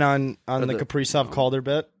comment on the Kaprizov Calder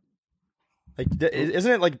bit? Like,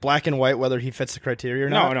 isn't it like black and white whether he fits the criteria or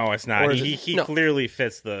not? No, it's not. He clearly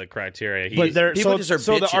fits the criteria.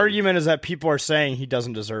 So the argument is that people are saying he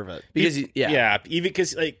doesn't deserve it because even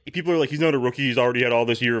because people are like, he's not a rookie. He's already had all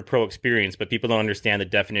this year of pro experience, but people don't understand the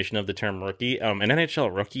definition of the term rookie. An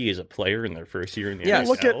NHL rookie is a player in their first year in the NHL.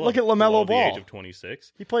 Look at LaMelo Ball. The age of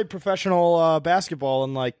 26. He played professional basketball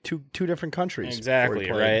in like two different countries.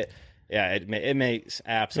 Exactly right. Yeah, it makes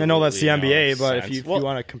absolutely. I know that's the NBA, but sense. if you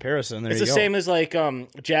want a comparison, there you go. It's the same as like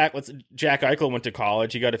Jack Eichel went to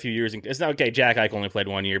college. He got a few years. It's not okay. Jack Eichel only played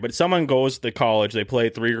 1 year, but someone goes to college, they play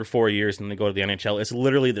 3 or 4 years, and they go to the NHL. It's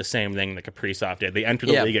literally the same thing that Kaprizov did. They enter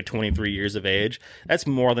the league at 23 years of age. That's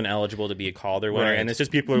more than eligible to be a Calder winner. Right. And it's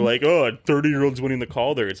just people are like, oh, 30-year-olds winning the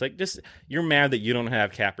Calder. It's like just you're mad that you don't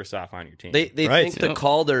have Kaprizov on your team. They think the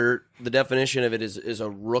Calder. The definition of it is a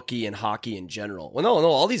rookie in hockey in general. Well, no,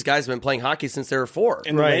 all these guys have been playing hockey since they were 4.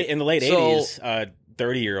 In the late 80s,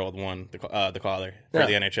 30-year-old won the Calder for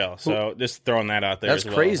the NHL. So just throwing that out there. That's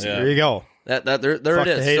as crazy. Yeah. There you go. There it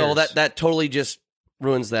is. So that totally just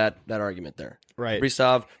ruins that argument there. Right.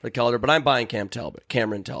 Kaprizov, the Calder, but I'm buying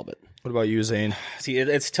Cameron Talbot. What about you, Zane? See,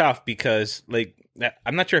 it's tough because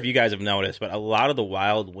I'm not sure if you guys have noticed, but a lot of the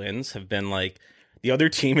Wild wins have been like. The other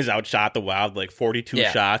team has outshot the Wild like 42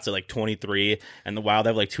 shots at like 23, and the Wild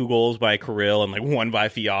have like 2 goals by Kirill and like 1 by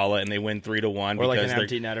Fiala, and they win 3-1 or like an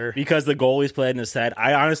empty netter because the goalies played in his head.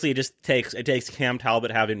 I honestly it takes Cam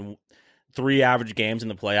Talbot having 3 average games in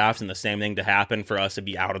the playoffs and the same thing to happen for us to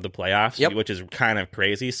be out of the playoffs, which is kind of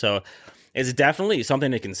crazy. So it's definitely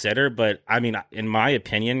something to consider. But I mean, in my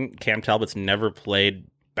opinion, Cam Talbot's never played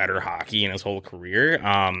better hockey in his whole career.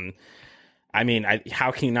 I mean,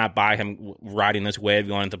 how can you not buy him riding this wave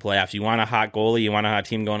going into playoffs? You want a hot goalie, you want a hot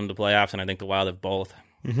team going into playoffs, and I think the Wild have both.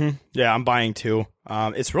 Mm-hmm. Yeah, I'm buying 2.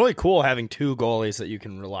 It's really cool having 2 goalies that you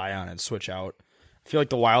can rely on and switch out. I feel like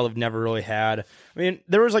the Wild have never really had. I mean,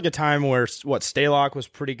 there was like a time where Stalock was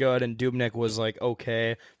pretty good and Dubnyk was like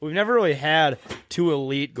okay. But we've never really had 2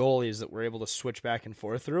 elite goalies that we're able to switch back and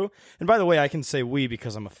forth through. And by the way, I can say we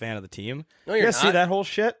because I'm a fan of the team. No, you're you guys not. see that whole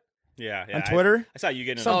shit? Yeah, on Twitter. I saw you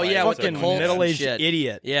getting some fucking middle-aged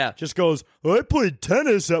idiot. Yeah, just goes. I played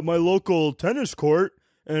tennis at my local tennis court,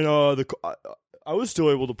 and I was still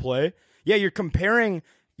able to play. Yeah, you're comparing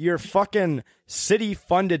your fucking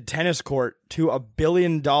city-funded tennis court to $1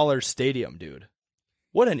 billion stadium, dude.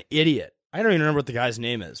 What an idiot! I don't even remember what the guy's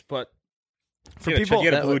name is, but for people, he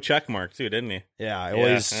had a blue check mark too, didn't he? Yeah,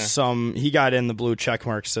 he got in the blue check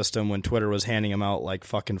mark system when Twitter was handing him out like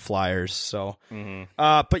fucking flyers. So,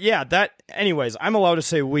 but yeah, anyways, I'm allowed to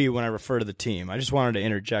say we when I refer to the team. I just wanted to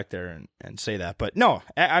interject there and say that. But no,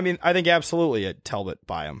 I mean, I think absolutely at Talbot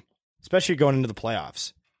buy him, especially going into the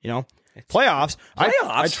playoffs. Playoffs.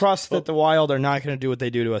 I trust that the Wild are not going to do what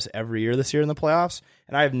they do to us every year this year in the playoffs,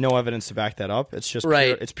 and I have no evidence to back that up. It's just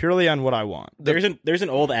it's purely on what I want. There's an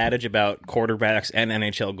old adage about quarterbacks and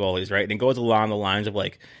NHL goalies, right? And it goes along the lines of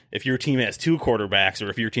like, if your team has 2 quarterbacks or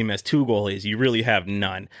if your team has 2 goalies, you really have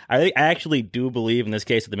none. I actually do believe in this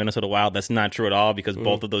case of the Minnesota Wild that's not true at all because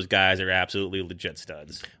both of those guys are absolutely legit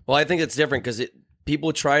studs. Well, I think it's different because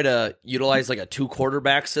people try to utilize like a 2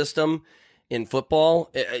 quarterback system. In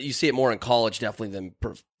football, you see it more in college, definitely than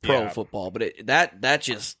pro football. But that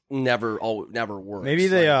just never works. Maybe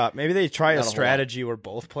they try a strategy where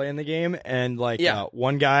both play in the game, and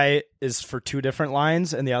one guy is for 2 different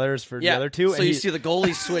lines, and the other is for the other 2. So and you see the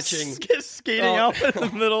goalie switching, skating out in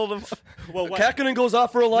the middle of the. Well, Kakkonen goes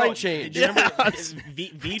off for a line change. Do you remember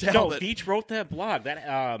Veach wrote that blog. That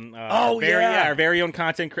our very own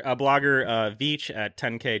content blogger Veach at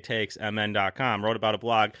 10ktakesmn.com wrote about a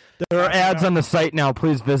blog. There are ads on the site now.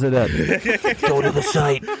 Please visit it. Go to the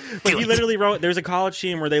site. But he literally wrote, there's a college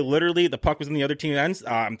team where the puck was in the other team ends.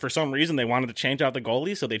 For some reason, they wanted to change out the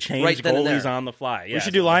goalie, so they changed goalies on the fly. Yeah, we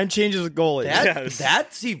should do line changes with goalies.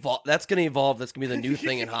 That's going to evolve. That's going to be the new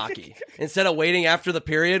thing in hockey. Instead of waiting after the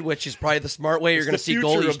period, which is probably the smart way, you're going to see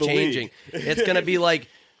goalies changing. It's going to be like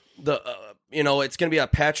the... it's going to be a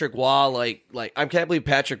Patrick Waugh, like I can't believe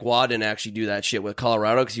Patrick Waugh didn't actually do that shit with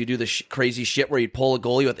Colorado, because you do the crazy shit where you'd pull a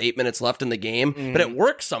goalie with 8 minutes left in the game, but it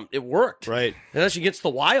worked. It worked, right? And that's against the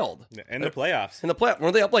Wild in the playoffs.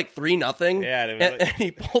 Weren't they up like 3-0? Yeah, and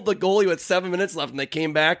he pulled the goalie with 7 minutes left, and they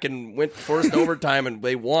came back and went forced overtime, and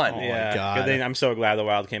they won. Oh my God! I'm so glad the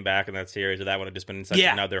Wild came back in that series, or that would have just been such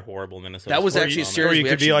another horrible Minnesota. That was actually a series. Or you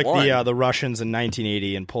could be like the Russians in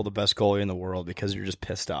 1980 and pull the best goalie in the world because you're just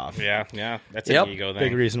pissed off. Yeah, that's an ego thing.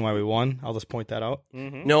 Big reason why we won. I'll just point that out.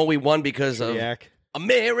 Mm-hmm. No, we won because of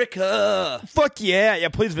America. Fuck yeah. Yeah,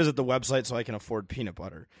 please visit the website so I can afford peanut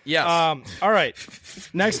butter. Yes. All right.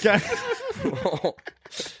 Next guy.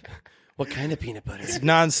 What kind of peanut butter? It's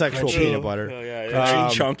non-sexual peanut butter. Oh, yeah.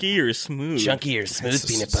 Chunky or smooth? Chunky or smooth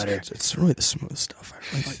peanut butter. It's really the smooth stuff.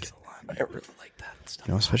 I really like it a lot. I really like that stuff.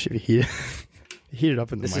 Especially if you heat it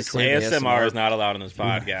up in the microwave. ASMR is not allowed in this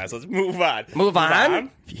podcast. Let's move on. Move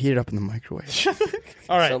on? If you heat it up in the microwave.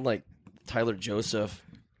 All right. Sound like Tyler Joseph.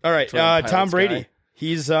 All right. Tom Brady.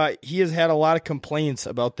 He has had a lot of complaints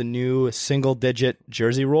about the new single-digit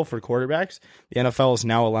jersey rule for quarterbacks. The NFL is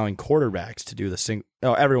now allowing quarterbacks to do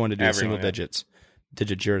everyone to do single-digit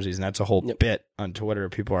jerseys, and that's a whole bit on Twitter.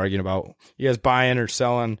 People arguing about you guys buying or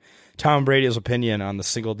selling Tom Brady's opinion on the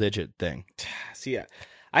single-digit thing. See,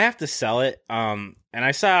 I have to sell it. And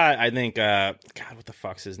I saw, I think, God, what the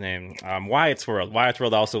fuck's his name? Wyatt's World. Wyatt's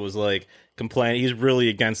World also was like complaining. He's really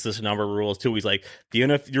against this number rules too. He's like, the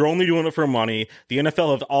NFL, you're only doing it for money. The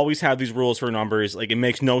NFL have always had these rules for numbers. Like, it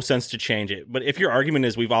makes no sense to change it. But if your argument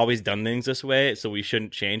is we've always done things this way, so we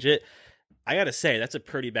shouldn't change it, I gotta say that's a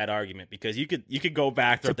pretty bad argument, because you could go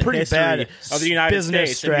back to the history of the United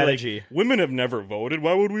States strategy. And be like, women have never voted.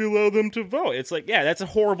 Why would we allow them to vote? It's like, yeah, that's a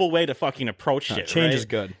horrible way to fucking approach shit. Change right? is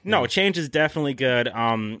good. No, change is definitely good.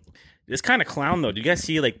 It's kind of clown though. Do you guys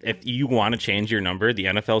see, like, if you want to change your number, the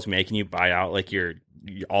NFL's making you buy out like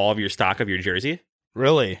all of your stock of your jersey?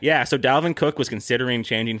 Really? Yeah, so Dalvin Cook was considering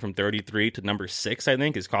changing from 33 to number 6, I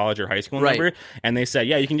think, his college or high school number. And they said,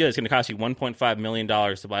 yeah, you can do it. It's going to cost you $1.5 million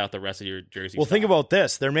to buy out the rest of your jersey. Well, think about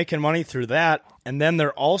this. They're making money through that, and then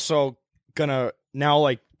they're also going to now,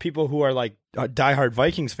 like, people who are, like, diehard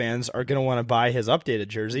Vikings fans are going to want to buy his updated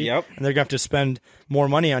jersey. Yep. And they're going to have to spend more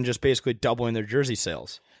money on just basically doubling their jersey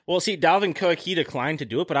sales. Well, see, Dalvin Cook, he declined to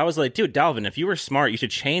do it, but I was like, dude, Dalvin, if you were smart, you should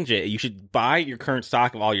change it. You should buy your current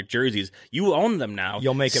stock of all your jerseys. You own them now.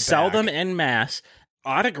 You'll make it Sell back. them en masse,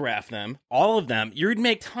 autograph them, all of them. You'd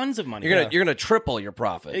make tons of money. You're gonna triple your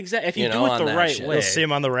profit. Exactly. If you do it the right way. You'll see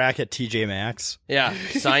him on the rack at TJ Maxx. Yeah,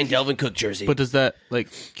 signed Dalvin Cook jersey. But does that, like,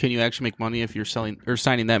 can you actually make money if you're selling or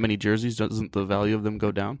signing that many jerseys? Doesn't the value of them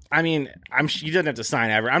go down? I mean, you don't have to sign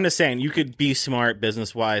ever. I'm just saying you could be smart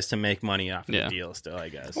business wise to make money off the deal still, I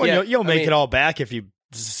guess. Well, you'll make it all back if you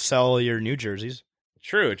sell your new jerseys.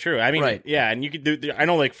 True. I mean, yeah, and you could do. I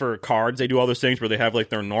know, like, for cards, they do all those things where they have, like,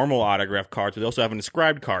 their normal autograph cards, but they also have an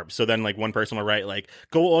inscribed card. So then, like, one person will write, like,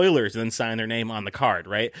 "Go Oilers," and then sign their name on the card,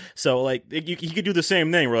 right? So, like, you could do the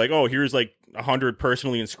same thing. Where, like, oh, here's, like, 100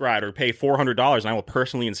 personally inscribed, or pay $400 and I will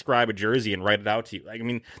personally inscribe a jersey and write it out to you. Like, I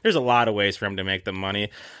mean, there's a lot of ways for him to make the money.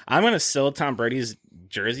 I'm gonna sell Tom Brady's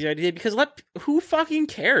jersey idea because who fucking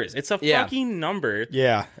cares? It's a fucking number.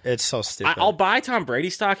 Yeah, it's so stupid. I'll buy Tom Brady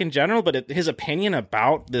stock in general, but his opinion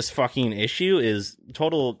about this fucking issue is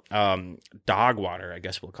total dog water, I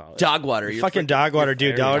guess we'll call it. Dog water. Fucking dog water,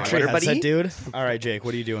 dude. Dollar Tree headset, dude. All right, Jake,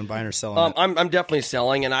 what are you doing? Buying or selling? I'm definitely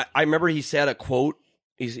selling, and I remember he said a quote.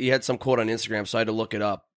 He had some quote on Instagram, so I had to look it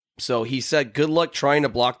up. So he said, "Good luck trying to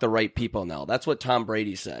block the right people now." That's what Tom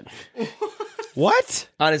Brady said. What?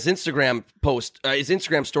 On his Instagram post, his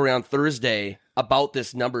Instagram story on Thursday about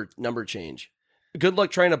this number change. Good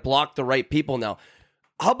luck trying to block the right people now.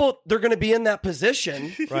 How about they're going to be in that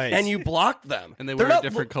position, right, and you block them, and they wear a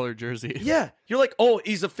different colored jersey? Yeah, you're like, oh,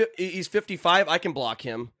 he's 55, I can block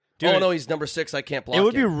him. Dude, oh no, he's number 6, I can't block him. It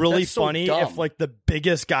would be really funny if, like, the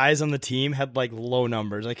biggest guys on the team had, like, low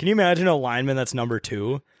numbers. Like, can you imagine a lineman that's number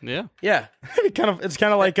 2? Yeah. It's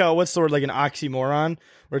kind of like what's the word, like an oxymoron,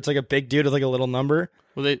 where it's like a big dude with like a little number.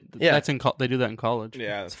 Well, they do that in college.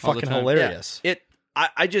 Yeah, it's fucking hilarious. Yeah.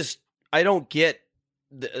 I don't get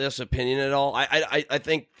this opinion at all. I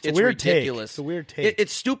think it's ridiculous. It's a weird take.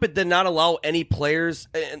 It's stupid to not allow any players.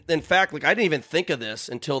 In fact, like, I didn't even think of this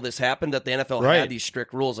until this happened, that the NFL had these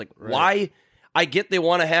strict rules. Like, why? I get they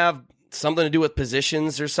want to have something to do with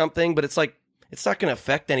positions or something, but it's like, it's not going to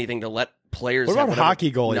affect anything to let players. What have about whatever hockey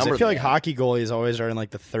goalies? I number feel they like have. hockey goalies always are in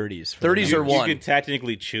like the 30s. 30s or one. You could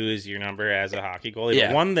technically choose your number as a hockey goalie. Yeah.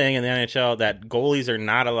 But one thing in the NHL that goalies are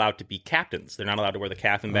not allowed to be captains. They're not allowed to wear the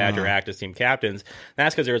captain badge or act as team captains.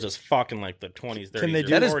 That's because there was this fucking like the 20s, 30s. Can they or do-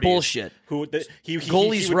 That is 40s bullshit. Who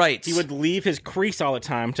Goalies' would, rights. He would leave his crease all the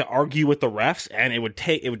time to argue with the refs, and it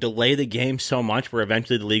would delay the game so much where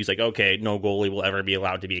eventually the league's like, okay, no goalie will ever be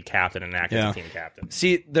allowed to be a captain and act as a team captain.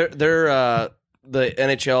 See, the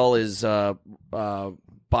NHL is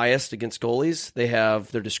biased against goalies.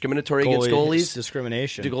 They're discriminatory against goalies.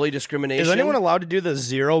 Discrimination. Goalie discrimination. Is anyone allowed to do the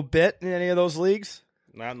 0 bit in any of those leagues?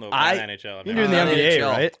 Not in the You NHL. You do in the Not NBA, NHL.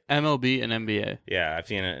 right? MLB and NBA. Yeah, I've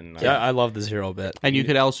seen it. In, Yeah, I love the 0 bit. And you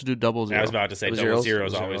could also do double zero. I was about to say Double double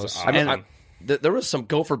zeros? zeros always Zeros. awesome. There was some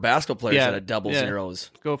Gopher basketball players Yeah, that had double yeah.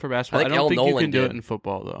 zeros. Go for basketball. I I, think don't Al think you Nolan can do did. it in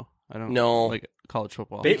football, though. I don't No. like college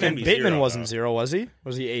football. can be Bateman zero, wasn't though. 0, was he?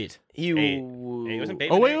 Was he 8? You. Hey, wasn't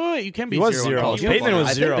Oh, Bateman wait. You can be He was zero in 0. college Bateman football. was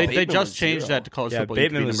I think 0. They Bateman just was changed 0. that to college Yeah, football. You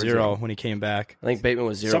Bateman can be was number 0 when he came back. I think Bateman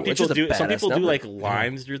was 0. Some which people is a do. Some badass people do number. like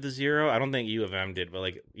lines through the 0. I don't think U of M did, but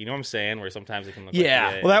like you know what I'm saying, where sometimes it can look. Yeah.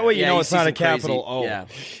 Like, Well, that way you Yeah, know you it's see not a some crazy- capital O. Yeah.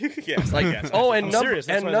 yeah, Like, yes. oh, and I'm number serious,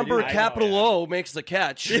 that's and why they number do that. capital I know, O makes the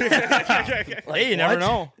catch. Hey, you never what?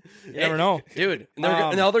 know. You never know. Dude.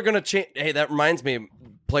 And now they're going to change. Hey, that reminds me.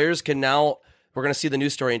 Players can now. We're going to see the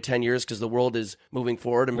news story in 10 years because the world is moving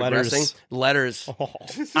forward and Letters. progressing. Letters.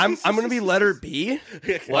 I'm going to be letter B.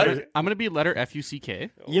 Letter. I'm going to be letter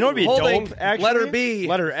FUCK. You know what would be Holding, dope, actually? letter B.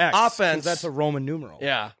 Letter X. 'cause Offense. That's a Roman numeral.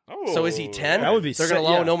 Yeah. Oh. So is he 10? That would be They're sick, going to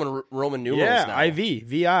allow yeah. Roman numerals Yeah, now. IV,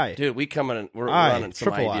 VI. Dude, we're I, running some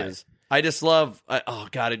triple I. ideas. I just love. Oh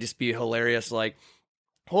God, it'd just be hilarious. Like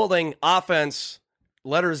holding offense,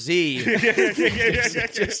 letter Z.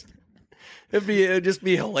 It'd just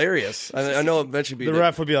be hilarious. I know eventually. The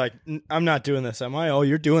ref would be like, I'm not doing this, am I? Oh,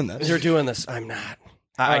 you're doing this. You're doing this. I'm not.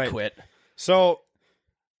 I right. quit. So,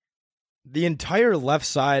 the entire left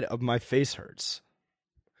side of my face hurts.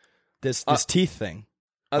 This teeth thing.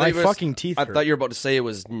 I My thought it was- fucking teeth I hurt. thought you were about to say it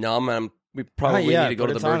was numb. And we probably Not yet, need to go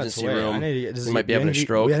to but the it's on its emergency way. room. I need to get, We might be having a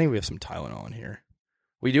stroke. I think we have some Tylenol in here.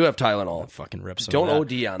 We do have Tylenol. I'll fucking rip some. Don't of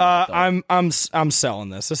that. OD on that. Though. I'm selling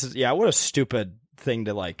this. This is what a stupid thing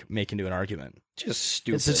to like make into an argument. Just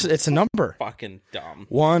stupid. It's a number. fucking dumb.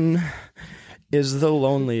 1 is the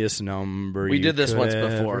loneliest number. We you did this could once ever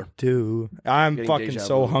before. Do I'm Getting fucking deja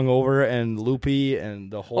so vu. hungover and loopy and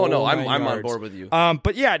the whole. Oh no, I'm 9 on yards. board with you.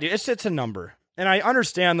 But yeah, dude, it's a number. And I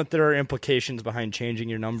understand that there are implications behind changing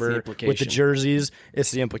your number with the implication. jerseys. It's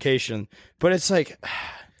the implication. But it's like,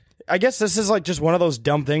 I guess this is like just one of those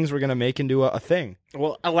dumb things we're going to make into a thing.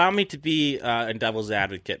 Well, allow me to be a devil's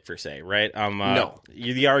advocate for say, right? No.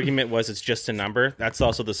 The argument was it's just a number. That's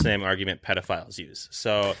also the same argument pedophiles use.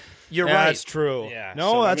 So You're That's right. true. Yeah,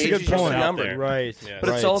 No, so that's a age good is just a point. number. Right. Yeah. But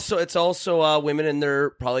right. it's also women in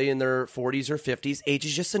their probably in their 40s or 50s. Age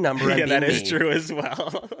is just a number. I'm yeah, that being is mean. true as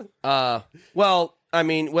well. Well, I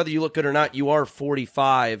mean, whether you look good or not, you are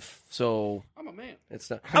 45. So I'm a man. it's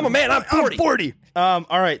not. I'm a man. I'm 40. 40. All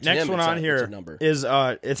right, next him, one it's on a here number. is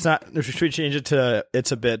it's not. Should we change it to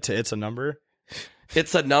it's a bit to it's a number?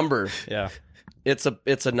 It's a number. Yeah. It's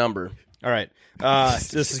a number. All right.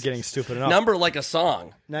 This is getting stupid enough. Number like a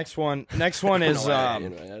song. Next one is In my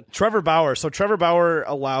head. Trevor Bauer. So Trevor Bauer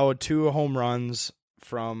allowed 2 home runs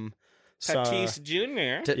from Tatis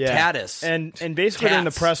Jr. Tatis. and basically during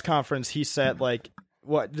the Tats. press conference he said like,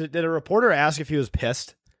 what did a reporter ask if he was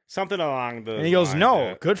pissed? Something along those And he goes, lines, no,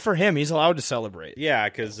 yeah. good for him. He's allowed to celebrate. Yeah,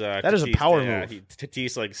 because that is a power move.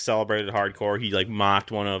 Tatis like celebrated hardcore. He like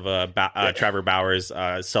mocked one of Trevor Bauer's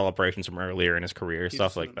celebrations from earlier in his career,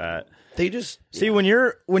 stuff like that. They just See, when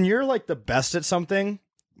you're like the best at something,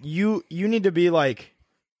 you need to be like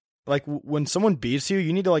when someone beats you,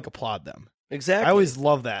 you need to like applaud them. exactly. I always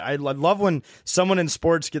love that. I love when someone in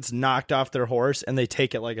sports gets knocked off their horse and they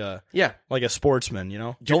take it like a sportsman, you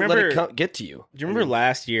know? don't let it remember- get to you. Do you remember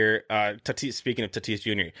last year, Tatis, speaking of Tatis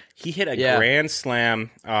Jr., he hit a Yeah. grand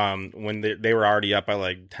slam when they were already up by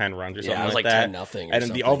like 10 runs or something Yeah, it was like that. 10-0 or And then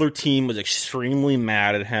something. the other team was extremely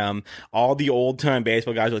mad at him. All the old-time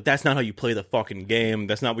baseball guys were like, that's not how you play the fucking game.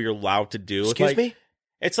 That's not what you're allowed to do. Excuse me.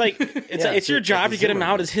 It's like it's your job to get him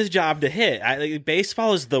out. It's his job to hit.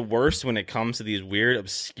 Baseball is the worst when it comes to these weird,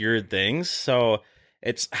 obscure things. So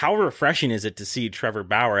it's how refreshing is it to see Trevor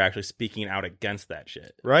Bauer actually speaking out against that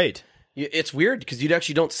shit? Right. It's weird because you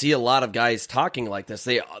actually don't see a lot of guys talking like this.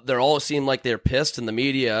 They're all seem like they're pissed in the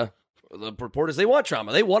media. The reporters, they want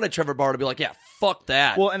drama. They wanted Trevor Bauer to be like, yeah, fuck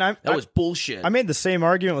that. Well, and that was bullshit. I made the same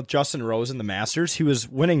argument with Justin Rose in the Masters. He was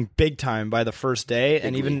winning big time by the first day,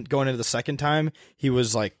 and even going into the second time, he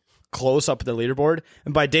was like close up at the leaderboard.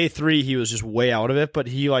 And by day 3, he was just way out of it, but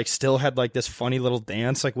he like still had like this funny little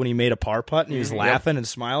dance, like when he made a par putt and he was laughing and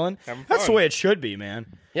smiling. That's the way it should be,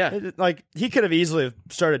 man. Yeah. Like he could have easily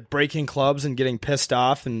started breaking clubs and getting pissed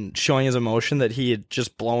off and showing his emotion that he had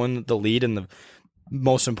just blown the lead in the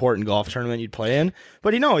most important golf tournament you'd play in.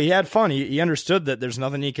 But he had fun. He understood that there's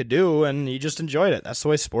nothing he could do, and he just enjoyed it. That's the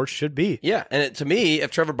way sports should be. Yeah, and to me, if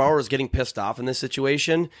Trevor Bauer is getting pissed off in this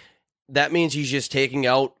situation, that means he's just taking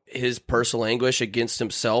out his personal anguish against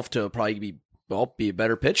himself to probably be a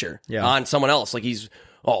better pitcher on someone else. Like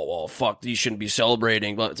oh, well, fuck, you shouldn't be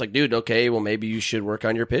celebrating. But it's like, dude, okay, well, maybe you should work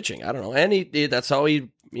on your pitching. I don't know. And that's how he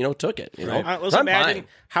took it. Let's imagine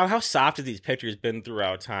how soft have these pitchers been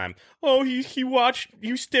throughout time. Oh, he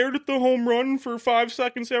stared at the home run for 5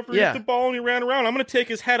 seconds after he hit the ball and he ran around. I'm going to take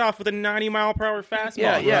his head off with a 90-mile-per-hour fastball.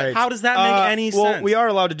 Yeah. Right. How does that make any sense? Well, we are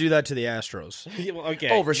allowed to do that to the Astros. Okay.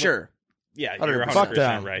 Oh, for sure. Yeah, you're 100%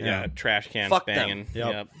 100% right. Yeah. Yeah, trash cans Fuck banging. them.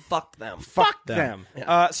 Yep. Fuck them. Fuck them.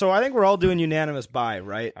 So I think we're all doing unanimous buy,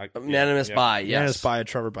 right? Unanimous buy, yes. Unanimous buy,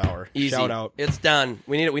 Trevor Bauer. Easy. Shout out. It's done.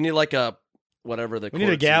 We need like a whatever the. We need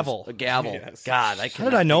a gavel. A gavel. Yes. God, How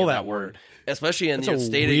did I know that word? Especially in That's the a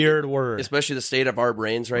state. weird word. Especially the state of our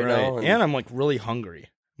brains right now. And I'm like really hungry.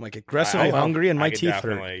 I'm like aggressively hungry, and my teeth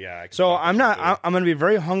hurt. Yeah, so I'm not. I'm going to be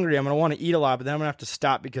very hungry. I'm going to want to eat a lot, but then I'm going to have to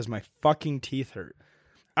stop because my fucking teeth hurt.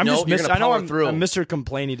 I know I'm Mr.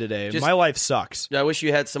 Complainy today. My life sucks. I wish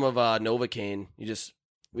you had some of Novocaine.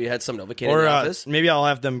 We had some Novocaine in the office. Maybe I'll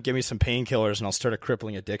have them give me some painkillers and I'll start a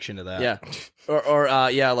crippling addiction to that. Yeah. Or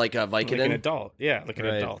like Vicodin. Like an adult. Yeah, like an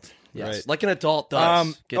adult. Yes. Right. Like an adult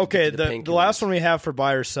does. The last one we have for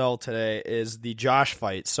buy or sell today is the Josh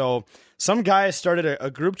fight. So some guy started a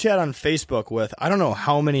group chat on Facebook with, I don't know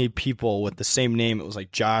how many people with the same name. It was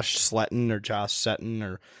like Josh Sletton or Josh Setton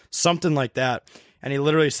or something like that. And he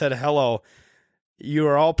literally said, hello, you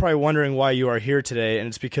are all probably wondering why you are here today, and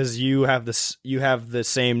it's because you have the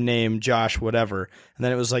same name, Josh whatever. And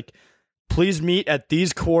then it was like, please meet at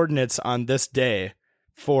these coordinates on this day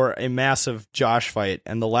for a massive Josh fight.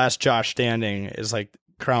 And the last Josh standing is like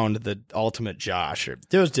crowned the ultimate Josh. It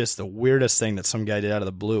was just the weirdest thing that some guy did out of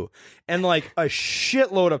the blue. And like a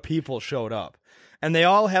shitload of people showed up. And they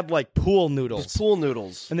all had like pool noodles.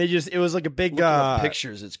 And it was like a big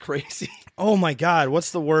pictures. It's crazy. Oh my God.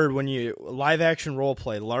 What's the word when you live action role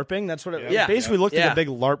play? LARPing? That's what it basically looked like a big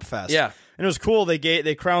LARP fest. Yeah. And it was cool. They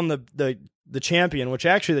crowned the champion, which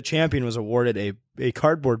actually the champion was awarded a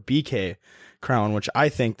cardboard BK crown, which I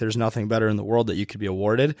think there's nothing better in the world that you could be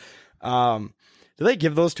awarded. Do they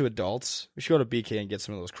give those to adults? We should go to BK and get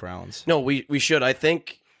some of those crowns. No, we should. I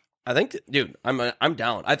think, dude, I'm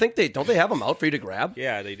down. I think don't they have them out for you to grab?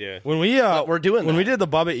 Yeah, they do. When we we're doing when we did the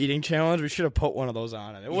Bubba eating challenge, we should have put one of those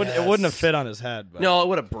on it. It wouldn't have fit on his head. But. No, it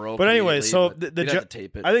would have broke. But anyway, so we'd have to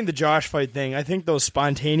tape it. I think the Josh fight thing. I think those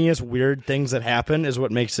spontaneous weird things that happen is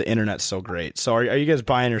what makes the internet so great. So are you guys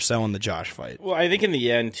buying or selling the Josh fight? Well, I think in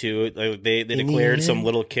the end too, like they declared some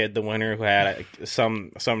little kid the winner who had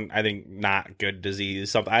some I think not good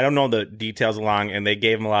disease. Something I don't know the details along, and they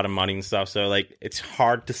gave him a lot of money and stuff. So like it's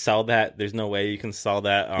hard to sell that. There's no way you can sell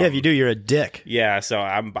that. If you do, you're a dick. Yeah, so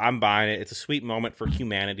I'm buying it. It's a sweet moment for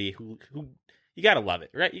humanity. Who you gotta love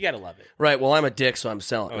it, right? You gotta love it, right? Well, I'm a dick, so I'm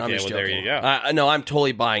selling. Okay, I'm just well, joking. there you go. No, I'm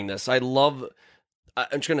totally buying this. I'm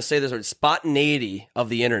just gonna say this word: spontaneity of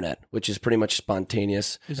the internet, which is pretty much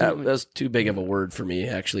spontaneous. That was too big of a word for me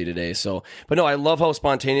actually today. So, but no, I love how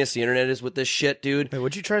spontaneous the internet is with this shit, dude. Wait,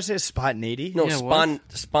 what'd you try to say? Spontaneity? No,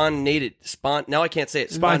 spontaneity. Now I can't say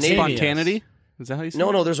it. Spontaneity. Is that how you say it?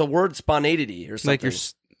 No, there's a word spontaneity or something.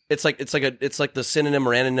 It's like the synonym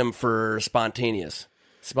or anonym for spontaneous.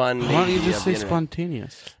 Why don't you just say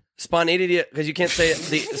spontaneous? Spontaneity, because you can't say it,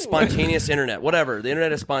 the spontaneous internet. Whatever. The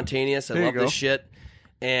internet is spontaneous. I love this shit.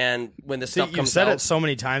 And when the stuff comes out... You've said it so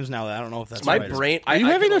many times now that I don't know if that's my right. brain... Are you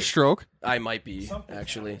having a stroke? I might be,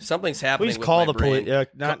 actually. Something's happening. Please call with the my police. brain.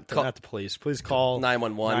 Not the police. Please call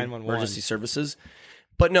 911, emergency services.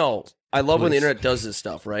 But no, I love when the internet does this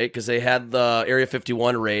stuff, right? Because they had the Area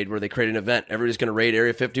 51 raid where they created an event. Everybody's going to raid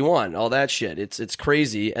Area 51, all that shit. It's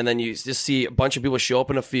crazy. And then you just see a bunch of people show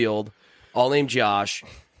up in a field, all named Josh.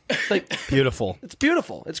 It's like beautiful. It's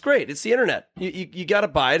beautiful. It's great. It's the internet. You got to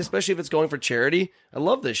buy it, especially if it's going for charity. I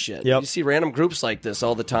love this shit. Yep. You see random groups like this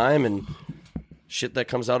all the time, and shit that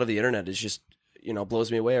comes out of the internet is just,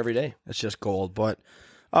 blows me away every day. It's just gold. But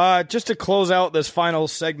just to close out this final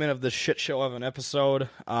segment of this shit show of an episode,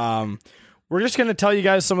 we're just going to tell you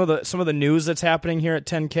guys some of the news that's happening here at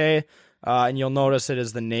 10K, and you'll notice it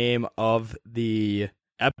is the name of the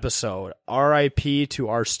episode. R.I.P. to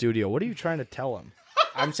our studio. What are you trying to tell him?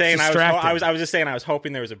 I'm saying Distracting. I was just saying I was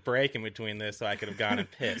hoping there was a break in between this so I could have gone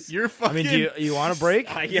and pissed. You're I fucking. mean, do you want a break?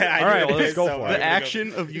 Yeah, I All right, do. well, let's go So for I'm it. the gonna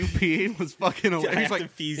action of you peeing was fucking I hilarious. He's have like, to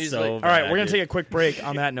pee he's so like- bad. All right, we're going to dude. take a quick break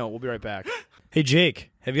on that note. We'll be right back. Hey,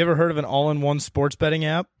 Jake, have you ever heard of an all-in-one sports betting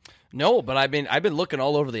app? No, but I've been looking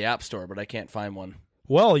all over the App Store, but I can't find one.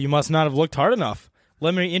 Well, you must not have looked hard enough.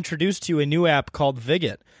 Let me introduce to you a new app called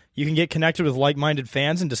Viget. You can get connected with like-minded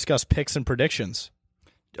fans and discuss picks and predictions.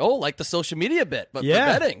 Oh, like the social media bit, but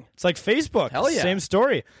Yeah, for betting. it's like Facebook. Hell yeah. Same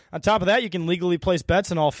story. On top of that, you can legally place bets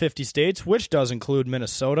in all 50 states, which does include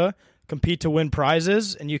Minnesota. Compete to win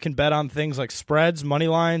prizes, and you can bet on things like spreads, money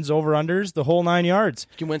lines, over-unders, the whole 9 yards.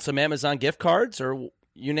 You can win some Amazon gift cards or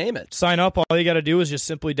you name it. Sign up. All you got to do is just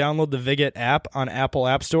simply download the Viget app on Apple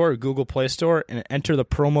App Store or Google Play Store and enter the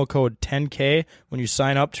promo code 10K when you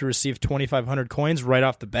sign up to receive 2,500 coins right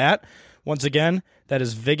off the bat. Once again, that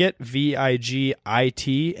is Viget,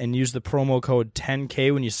 Vigit, and use the promo code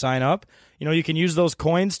 10K when you sign up. You know, you can use those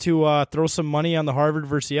coins to throw some money on the Harvard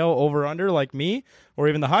versus Yale over-under like me, or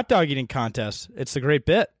even the hot dog eating contest. It's a great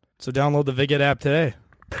bit. So download the Viget app today.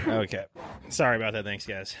 Okay. Sorry about that. Thanks,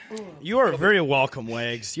 guys. You are very welcome,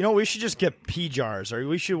 Wags. You know, we should just get pee jars, or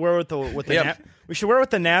we should wear what the Yeah. we should wear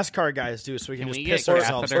what the NASCAR guys do, so we can Can just we piss get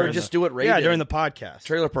ourselves. catheters? Or just do it right yeah, in. during the podcast.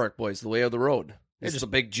 Trailer Park Boys, the way of the road. It's just the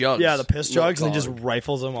big jugs. Yeah, the piss jugs, and he just gallon.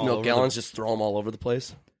 rifles them all milk over. gallons, just throw them all over the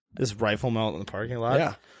place. Just rifle them out in the parking lot.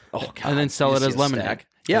 Yeah. Oh, God. And then sell You it see as a lemonade. stack.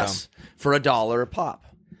 Yes, for $1 a pop.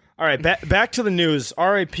 All right, back to the news.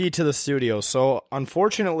 RIP to the studio. So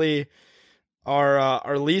unfortunately,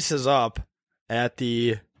 our lease is up at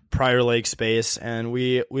the Prior Lake space, and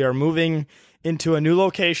we are moving into a new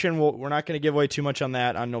location. We're not going to give away too much on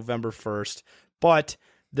that on November 1st, but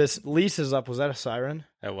this lease is up. Was that a siren?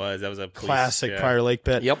 That was a police, Classic yeah. Prior Lake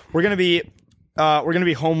bit. Yep. We're gonna be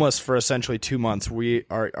homeless for essentially 2 months.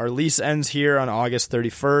 Our lease ends here on August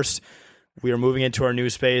 31st. We are moving into our new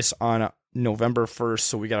space on November 1st,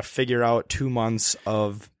 so we got to figure out 2 months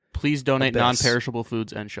of. please donate Abyss. non-perishable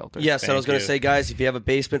foods and shelter. Yes, I was going to say, guys, if you have a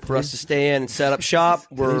basement for us to stay in and set up shop,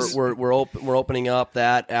 we're opening up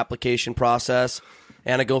that application process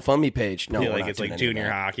and a GoFundMe page. No, I feel we're like not it's doing like any of junior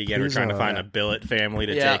that. hockey again. We're trying to find a billet family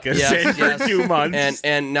to take us yes, in for yes. 2 months.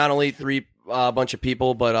 and not only a bunch of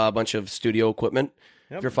people, but a bunch of studio equipment.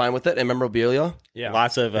 If you're fine with it, and memorabilia. Yeah,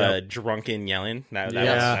 Lots of drunken yelling. That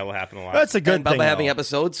will happen a lot. that's a good And thing. Bubba having though.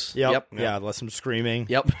 episodes. Yep. Yeah, less some screaming.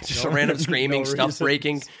 Yep. Just a random screaming, no stuff reason.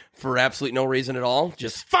 breaking for absolutely no reason at all.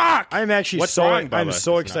 Just fuck. I'm actually What's so wrong, Bubba? I'm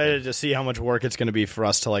so It's excited to see how much work it's going to be for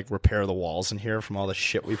us to like repair the walls in here from all the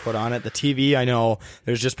shit we put on it. The TV, I know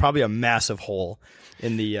there's just probably a massive hole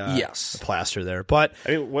in the Yes. the plaster there, but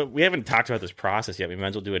I mean, we haven't talked about this process yet. We might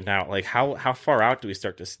as well do it now. Like, how far out do we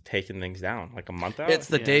start just taking things down? Like a month out? it's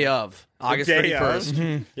the day of August day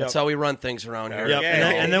 31st. of? That's how we run things around here. Yep.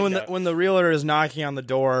 Okay. And then when the realtor is knocking on the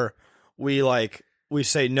door, we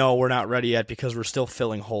say no, we're not ready yet because we're still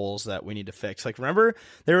filling holes that we need to fix. Like remember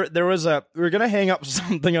there was we were gonna hang up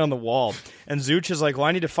something on the wall, and Zooch is like, well,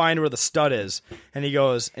 I need to find where the stud is, and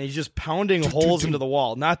he's just pounding holes into the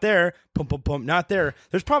wall. Not there, pump pump pump. Not there.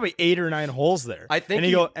 There's probably 8 or 9 holes there. I think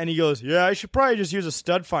and he goes, yeah, I should probably just use a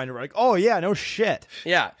stud finder. We're like, oh yeah, no shit.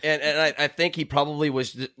 Yeah, and I think he probably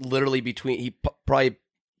was literally between. He probably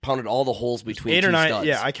pounded all the holes between 8 or 9. studs.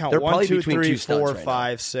 Yeah, I count They're 1, probably 2, between 3, two studs 4, right now.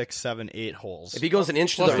 5, 6, 7, 8 holes. If he goes an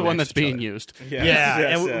inch to Plus the the one right, that's being used.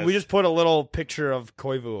 Yeah, and we just put a little picture of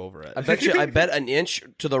Koivu over it. I bet an inch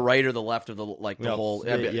to the right or the left of the hole.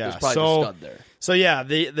 There's probably the stud there. So yeah,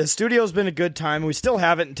 the studio's been a good time. We still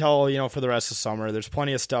have it until for the rest of summer. There's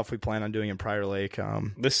plenty of stuff we plan on doing in Prior Lake.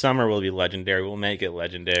 This summer will be legendary. We'll make it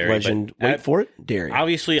legendary. Legend. But Wait for it. Dairy.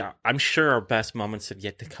 Obviously, I'm sure our best moments have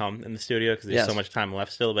yet to come in the studio because there's so much time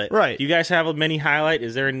left still. But Right. do you guys have a mini highlight?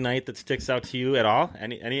 Is there a night that sticks out to you at all?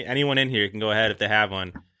 Anyone in here can go ahead if they have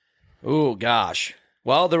one. Ooh, gosh.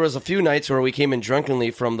 Well, there was a few nights where we came in drunkenly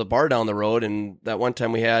from the bar down the road, and that one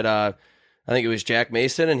time we had, I think it was Jack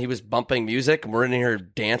Mason, and he was bumping music, and we're in here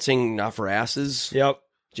dancing, not for asses. Yep.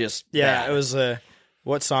 Just Yeah, bad. it was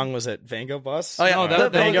what song was it? Vango Bus? Oh yeah, No,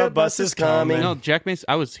 the Vango Bus is coming. No, Jack Mason.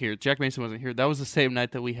 I was here. Jack Mason wasn't here. That was the same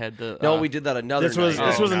night that we had the. No, we did that another This was night.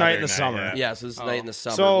 this was a night in the night, summer. yeah. Yes, it was a night in the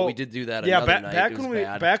summer, So but we did do that yeah, another night. back It was when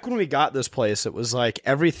bad. back when we got this place, it was like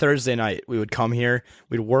every Thursday night we would come here,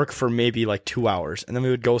 we'd work for maybe like 2 hours, and then we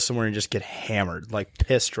would go somewhere and just get hammered, like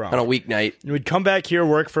piss drunk. on a weeknight. And we'd come back here,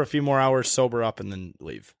 work for a few more hours, sober up, and then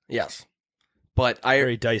leave. Yes. But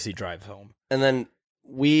Very dicey drive home. and then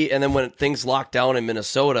when things locked down in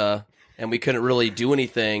Minnesota and we couldn't really do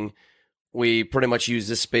anything, we pretty much used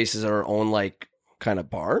this space as our own like kind of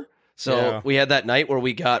bar. So Yeah. we had that night where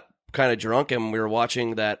we got kind of drunk and we were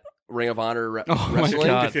watching that Ring of Honor Oh my wrestling.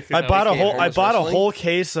 God. I bought a whole. I Harris bought a wrestling. whole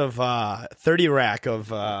case of 30 rack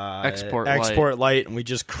of Export Light, and we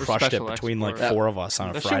just crushed it special between like export. 4 of us on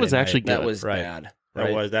a That Friday shit was actually night. good. That was Right. bad.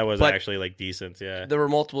 That was But- actually like decent. Yeah. There were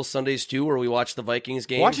multiple Sundays too where we watched the Vikings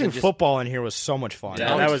games. Watching and just- football in here was so much fun.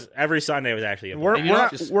 Yeah, that was every Sunday was actually a We're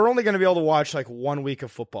blast. you know, we're only going to be able to watch like 1 week of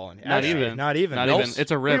football in here. Not Actually, even. Not even. Not Nope. even.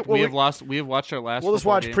 It's a rip. Well, We have watched our last. We'll just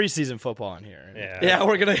football watch game. preseason football in here. Yeah,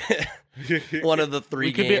 we're gonna one of the 3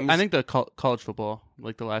 We could games. be. I think the college football,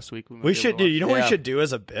 like the last week. might We be should able do. to You know Yeah. what we should do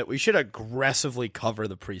as a bit? We should aggressively cover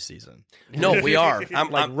the preseason. no, we are.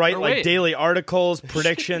 I'm Write or like wait. daily articles,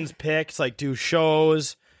 predictions, picks, like do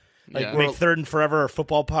shows. Like Yeah. make Third and Forever a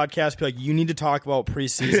football podcast. Be like, you need to talk about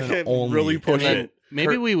preseason only. Really push then- it.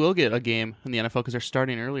 Maybe we will get a game in the NFL because they're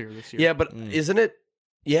starting earlier this year. Yeah, but isn't it?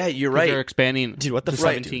 Yeah, you're 'Cause They're right. expanding. Dude, what the to fuck,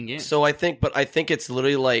 17 games. So I think it's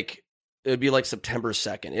literally like it would be like September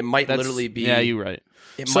 2nd. It might That's- literally be. Yeah, you're right.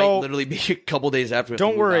 It So- might literally be a couple days after. we have to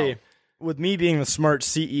Don't move worry. out. With me being the smart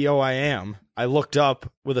CEO I am, I looked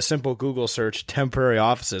up with a simple Google search temporary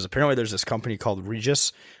offices. Apparently, there's this company called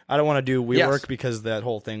Regis. I don't want to do WeWork Yes. because that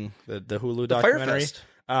whole thing, the Hulu The documentary. Firefest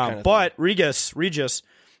kind of But Regis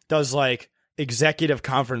does like executive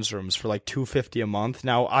conference rooms for like $250 a month.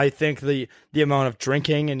 Now, I think the amount of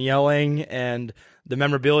drinking and yelling and the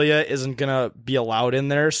memorabilia isn't gonna be allowed in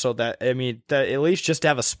there. So that that at least just to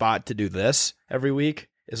have a spot to do this every week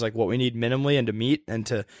is like what we need minimally, and to meet and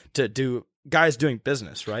to do guys doing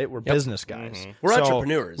business. Right, we're business guys. We're So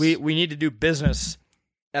entrepreneurs. We need to do business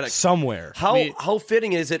At a somewhere. how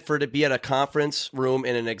fitting is it for it to be at a conference room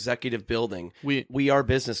in an executive building? We are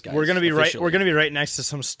business guys. We're gonna be right. officially. We're gonna be right next to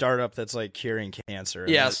some startup that's like curing cancer.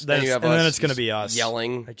 And Yes, then, then you have and then us it's gonna be us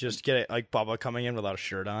yelling. Like just get it, like Bubba coming in without a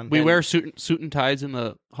shirt on. we wear suit and ties in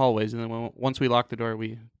the hallways, and then once we lock the door,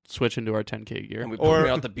 we switch into our 10K gear. and we Or-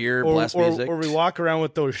 bring out the beer, blast music. or we walk around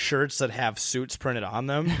with those shirts that have suits printed on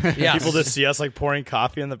them. Yes. People just see us like pouring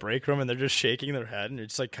coffee in the break room, and they're just shaking their head, and you're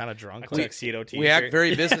just like kind of drunk. A tuxedo t-shirt. We act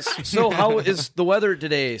very business. So how is the weather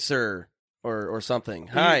today, sir, or something?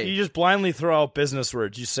 Hi. You just blindly throw out business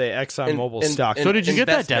words. You say ExxonMobil stock. So did you get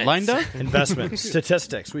that deadline done? Investment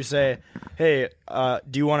statistics. We say, hey,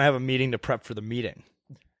 do you want to have a meeting to prep for the meeting?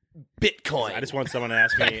 Bitcoin. I just want someone to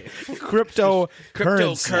ask me.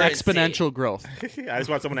 Cryptocurrency. Exponential growth. I just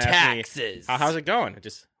want someone to ask Taxes. me. How's it going?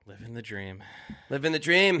 Just living the dream. Living the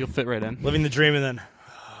dream. You'll fit right in. Living the dream, and then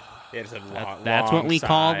Yeah, just a long, That's long what we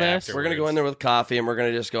call sigh this? We're gonna go afterwards. in there with coffee, and we're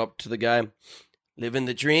gonna just go up to the guy. Living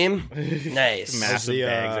the dream. Nice. Massive The,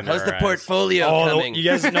 bags in How's our the eyes. portfolio coming? you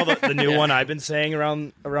guys know the new one I've been saying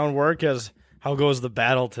around work is, how goes the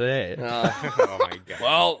battle today? Oh my god.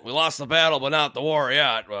 Well, we lost the battle, but not the war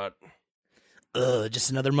yet. But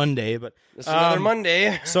Just another Monday, but it's another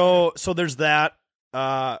Monday. So there's that.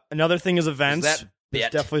 Another thing is events. That There's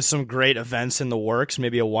bit. definitely some great events in the works.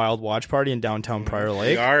 Maybe a wild watch party in downtown Prior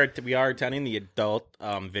Lake. We are attending the Adult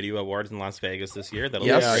Video Awards in Las Vegas this year. That'll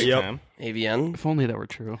Yes. be a great Yep. time. AVN. If only that were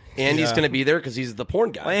true. Andy's Yeah. gonna be there because he's the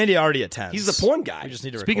porn guy. Well, Andy already attends. He's the porn guy. We just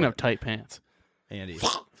need to Speaking of record tight pants, Andy.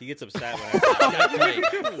 He gets upset when I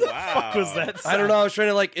wow. was that? I don't know. I was trying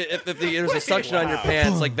to like if there's a suction on your Wow.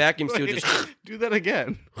 pants, like vacuum seal, just do that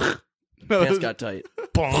again. pants got tight.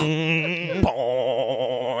 Bong.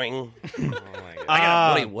 Boing. Oh my god. I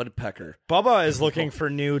got a Woody Woodpecker. Bubba is looking for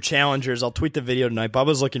new challengers. I'll tweet the video tonight.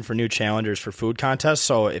 Bubba's looking for new challengers for food contests.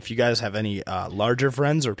 So if you guys have any larger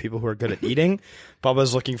friends or people who are good at eating,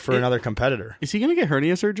 Bubba's looking for another competitor. Is he going to get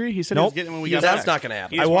hernia surgery? He said he was Nope. getting it when we He got was- That's back. not gonna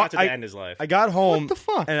happen. He just I wa- wanted I- to end his life. I got home. What the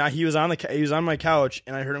fuck? And he was on my couch,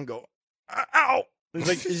 and I heard him go, "Ow!" He's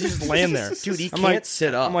like, he's just laying there, Dude, he I'm can't like-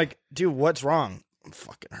 sit up. I'm like, dude, what's wrong? I'm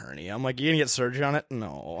fucking hernia. I'm like, you gonna get surgery on it?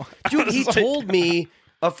 No. Dude, he I was like- told me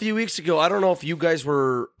a few weeks ago. I don't know if you guys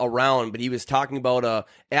were around, but he was talking about a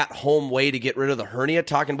at-home way to get rid of the hernia,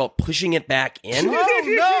 talking about pushing it back in. Oh,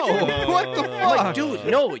 no. What the I'm like, fuck? dude,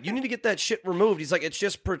 no, you need to get that shit removed. He's like, it's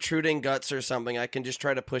just protruding guts or something. I can just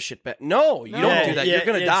try to push it back. No, you don't do that. You're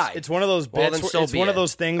gonna die. It's one of those Well, bits. then so It's be one of it.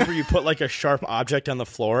 those things where you put like a sharp object on the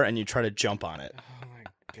floor and you try to jump on it,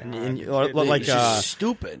 and you, like It's just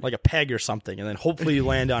stupid. like a peg or something, and then hopefully you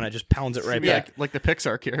land on it, just pounds it right Yeah. back. Like the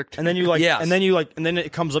Pixar character. And then you like, Yes. and then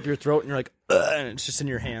it comes up your throat, and you're like, ugh, and it's just in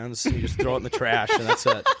your hands. And you just throw it in the trash, and that's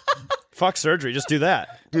it. Fuck surgery, just do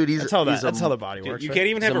that, Dude, That's how the body Dude, works. you right? can't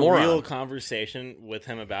even He's have a a moron. real conversation with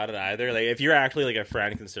him about it either. Like, if you're actually like a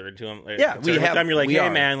friend concerned to him, like, Yeah, concerned we with have- them, you're like, we hey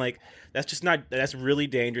are. man, like that's really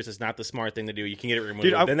dangerous. It's not the smart thing to do. You can get it removed.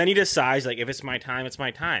 Dude, and then he decides like, if it's my time, it's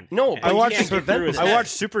my time. No, And but I you watched can't get through his I head.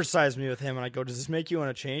 watched Supersize Me with him, and I go, "Does this make you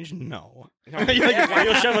want to change?" No. He'll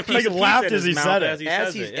shove a piece Like, of laughed pizza in as his he mouth said it. as he as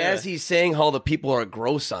says he's it. Yeah. as he's saying how the people are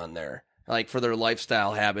gross on there. like for their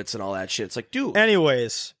lifestyle habits and all that shit. It's like, dude.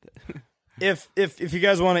 Anyways, if you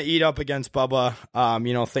guys want to eat up against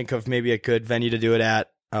Bubba, think of maybe a good venue to do it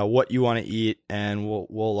at, what you want to eat, and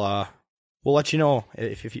we'll let you know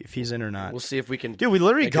if he's in or not. We'll see if we can. Dude, we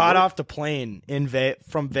literally got off the plane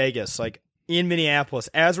from Vegas, like in Minneapolis.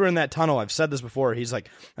 As we're in that tunnel, I've said this before. He's like,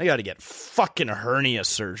 I got to get fucking hernia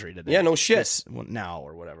surgery today. Yeah, no shit. Now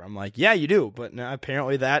or whatever. I'm like, yeah, you do, but no,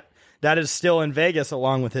 apparently that is still in Vegas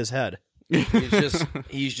along with his head.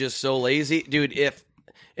 He's just so lazy, dude. If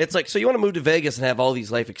it's like, so you want to move to Vegas and have all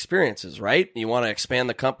these life experiences, right? You want to expand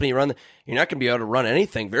the company, you're not going to be able to run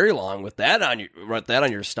anything very long with that on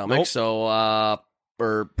your stomach. Nope. So,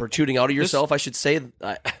 or protruding out of yourself, I should say.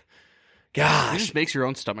 Gosh, it just makes your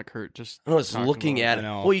own stomach hurt. Just I was looking at it.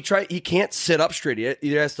 Well, he can't sit up straight. He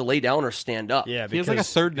either has to lay down or stand up. Yeah, he has like a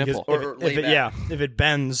third nipple. If it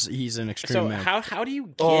bends, he's an extreme So man. how do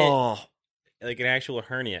you get like an actual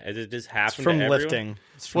hernia? Does it just happen from to lifting?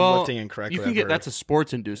 It's from lifting incorrectly. You can get that's a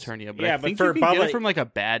sports induced hernia, but yeah, I think but you for can get Bubba, it from like a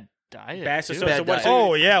bad diet.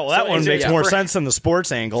 Oh yeah, well that one makes more sense than the sports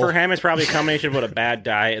angle. For him, it's probably a combination of a bad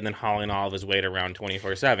diet and then hauling all of his weight around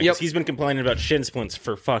 24/7. Because he's been complaining about shin splints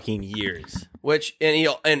for fucking years.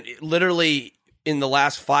 And literally in the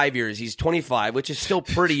last 5 years, he's 25, which is still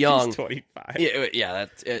pretty young. He's 25. Yeah,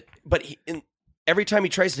 that's it. But every time he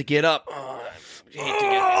tries to get up,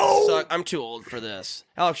 I'm too old for this.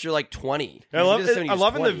 Alex, you're like 20. I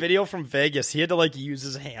love in the video from Vegas. He had to like use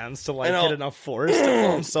his hands to like get enough force to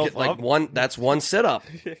pull himself up. That's one sit up.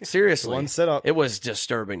 Seriously, one sit up. It was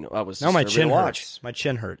disturbing. Now my chin hurts. My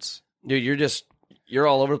chin hurts, dude. You're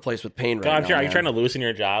all over the place with pain right now. I'm sure. Are you trying to loosen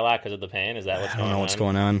your jaw a lot because of the pain? Is that what's going on? I don't know what's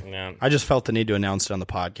going on. Yeah. I just felt the need to announce it on the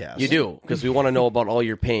podcast. You do, because we want to know about all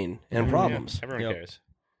your pain and problems. Yeah, everyone cares.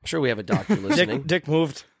 I'm sure we have a doctor listening. Dick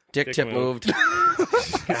moved. Dick tip moved.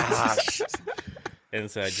 Gosh.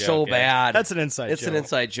 Inside joke. So bad. That's an inside joke. It's an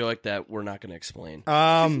inside joke that we're not going to explain.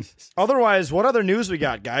 Otherwise, what other news we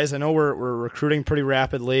got, guys? I know we're recruiting pretty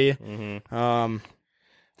rapidly. Mm-hmm.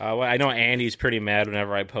 Well, I know Andy's pretty mad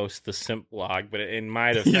whenever I post the simp blog, but in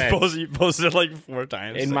my defense... You posted it like 4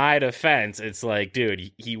 times. In my defense, it's like,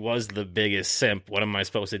 dude, he was the biggest simp. What am I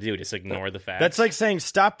supposed to do? Just ignore the fact? That's like saying,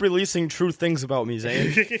 stop releasing true things about me,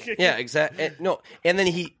 Zane. Yeah, exactly. No, and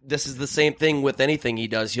then this is the same thing with anything he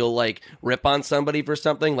does. He'll like rip on somebody for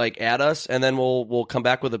something, like at us, and then we'll come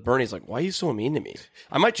back with a burn. He's like, why are you so mean to me?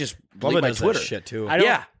 I might just delete my Twitter. That shit too.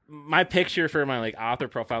 My picture for my like author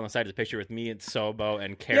profile on the site is a picture with me and Sobo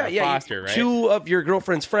and Kara Foster, right? 2 of your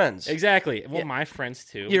girlfri's friends. Exactly. Well, my friends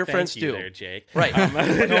too. Your friends too. There, Jake. Right.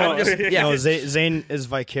 No, Zane is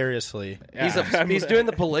vicariously. He's doing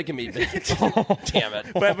the polygamy bit. Damn it.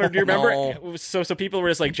 But do you remember? So people were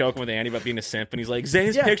just like joking with Andy about being a simp, and he's like,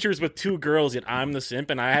 Zane's pictures with 2 girls, yet I'm the simp,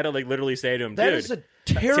 and I had to like literally say to him, that dude. Is a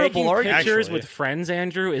terrible taking argument. Pictures with friends,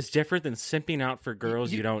 Andrew, is different than simping out for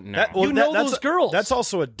girls you don't know. Those girls. That's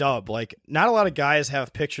also a dub. Like, not a lot of guys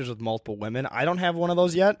have pictures with multiple women. I don't have one of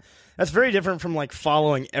those yet. That's very different from like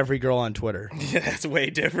following every girl on Twitter. Yeah, that's way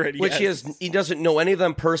different. Which he doesn't know any of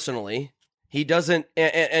them personally. He doesn't,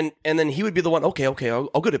 and then he would be the one. Okay,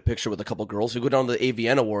 I'll get a picture with a couple girls. Who go down to the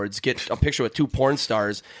AVN Awards, get a picture with 2 porn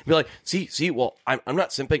stars, and be like, see. Well, I'm not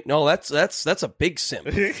simping. No, that's a big simp.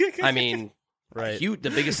 I mean. Right, the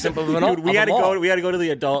biggest simp of them all. Dude, we had to go to the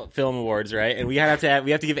Adult Film Awards, right? And we have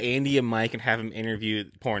to give Andy a mic and have him interview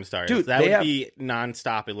porn stars. Dude, that would be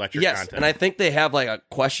nonstop electric content. And I think they have like a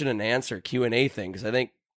question and answer Q&A thing because I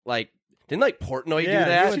think like didn't like Portnoy do that?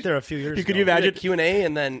 Yeah, went there a few years ago. Could you imagine Q&A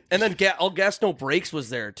and then Gas No Breaks was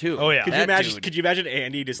there too. Oh yeah, could you imagine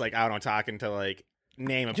Andy just like I don't know talking to like.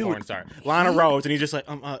 Name a porn star, Lana Rhodes, and he's just like,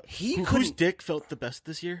 whose dick felt the best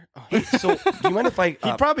this year? Oh. So, do you mind if I?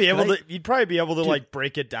 He'd probably be able to like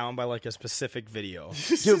break it down by like a specific video.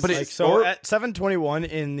 Dude, but like, at 721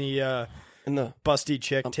 in the busty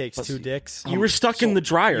chick takes 2 dicks. You were stuck in the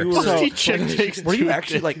dryer. Busty chick takes. Were you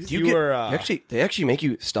actually like? They actually make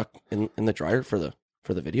you stuck in the dryer for the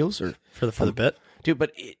videos or for the bit? Dude,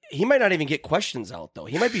 but he might not even get questions out though.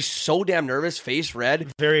 He might be so damn nervous, face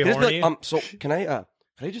red, very horny. Like, so can I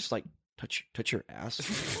just like touch your ass?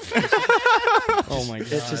 Oh my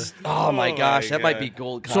god! It's just my gosh, that might be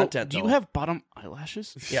gold content. So, do you have bottom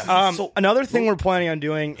eyelashes? Yeah. Another thing we're planning on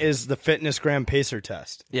doing is the Fitness Gram Pacer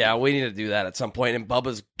test. Yeah, we need to do that at some point, and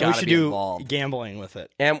Bubba's got to be involved. Gambling with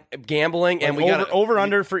it, and gambling, and we got over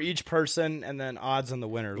under for each person, and then odds on the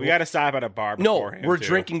winner. We got to stop at a bar. No, we're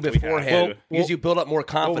drinking beforehand because you build up more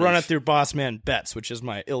confidence. We'll run it through Boss Man Bets, which is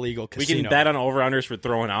my illegal casino. We can bet on over unders for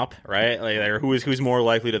throwing up, right? Like who's more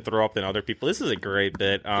likely to throw up than other people. This is a great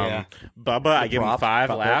bit. Bubba, I give him 5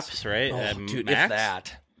 laps, right? Oh, dude, max. if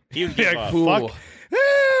that. He would give up. Fuck.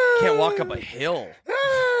 can't walk up a hill.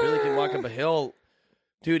 Barely can walk up a hill.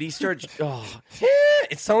 Dude, he starts.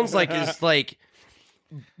 It sounds like it's like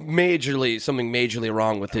something majorly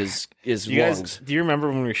wrong with his lungs. Do you remember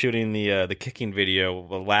when we were shooting the kicking video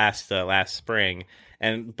last spring?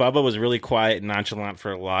 And Bubba was really quiet and nonchalant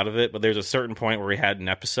for a lot of it, but there's a certain point where we had an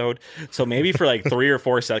episode. So maybe for like 3 or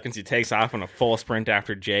 4 seconds, he takes off on a full sprint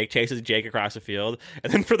after Jake, chases Jake across the field,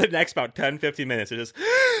 and then for the next about 10, 15 minutes, it just...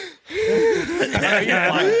 Are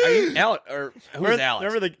you out? Or who's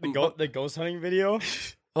Alex? Remember the ghost hunting video?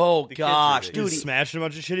 Oh, gosh. Dude, he's smashing a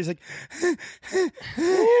bunch of shit. He's like...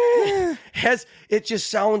 It just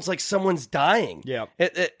sounds like someone's dying. Yeah.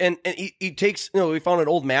 And he takes... we found an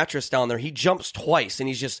old mattress down there. He jumps twice, and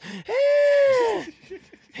he's just...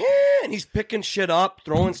 and he's picking shit up,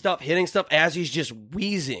 throwing stuff, hitting stuff, as he's just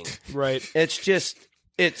wheezing. Right. It's just...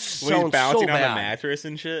 It sounds he's bouncing so on bad. the mattress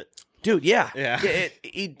and shit. Dude, yeah.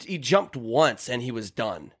 He jumped once and he was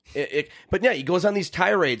done. But yeah, he goes on these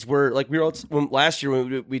tirades where, like, last year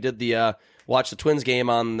when we did the watch the Twins game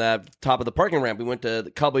on the top of the parking ramp. We went to the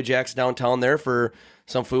Cowboy Jack's downtown there for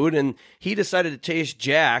some food, and he decided to chase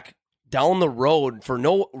Jack down the road for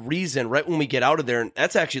no reason right when we get out of there. And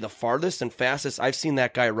that's actually the farthest and fastest I've seen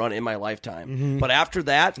that guy run in my lifetime. Mm-hmm. But after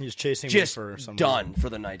that, he's chasing just me for some done reason. for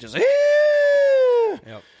the night. Just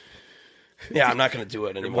Yep. Yeah, I'm not going to do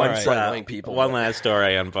it anymore. I'm annoying people. One last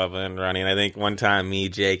story on Bubba and running. I think one time me,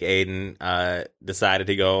 Jake, Aiden decided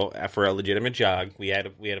to go for a legitimate jog. We had a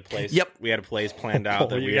place. Yep. We had a place planned out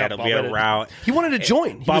that You we got had a route. He wanted to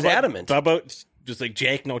join. He was adamant. Bubba just like,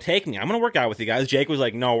 Jake, no, take me. I'm going to work out with you guys. Jake was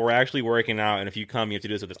like, no, we're actually working out, and if you come, you have to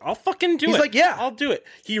do this with this. I'll fucking do it. He's like, yeah. I'll do it.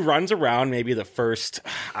 He runs around maybe the first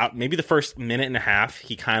minute and a half.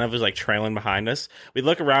 He kind of was like trailing behind us. We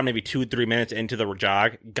look around maybe 2-3 minutes into the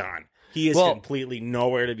jog, gone. He is completely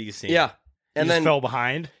nowhere to be seen. Yeah. And he then fell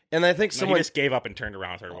behind. And I think he someone just gave up and turned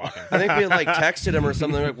around and started walking. I think we had like texted him or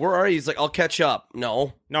something like, "Where are you?" He's like, "I'll catch up."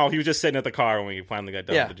 No, he was just sitting at the car when we finally got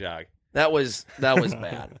done with the jog. That was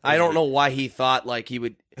bad. I don't know why he thought like he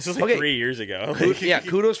would. This was like 3 years ago.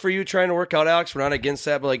 Kudos for you trying to work out, Alex. We're not against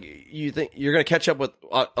that, but like, you think you're going to catch up with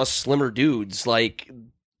us slimmer dudes? Like,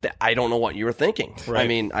 I don't know what you were thinking. Right. I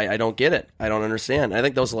mean, I don't get it. I don't understand. I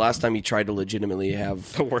think that was the last time he tried to legitimately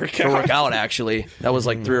have to work out. Actually, that was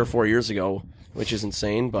like 3 or 4 years ago, which is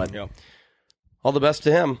insane. But all the best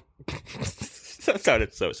to him. That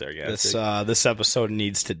sounded so sarcastic. This episode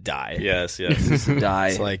needs to die. Yes. Needs to die.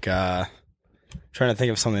 It's like trying to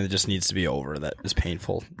think of something that just needs to be over that is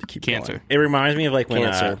painful to keep Cancer. going. It reminds me of like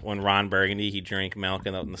when Ron Burgundy, he drank milk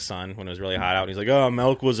out in the sun when it was really hot out. And he's like, "Oh,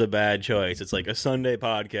 milk was a bad choice." It's like a Sunday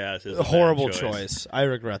podcast is a horrible bad choice. I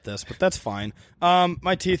regret this, but that's fine.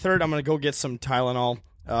 My teeth hurt. I'm going to go get some Tylenol.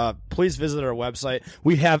 Please visit our website.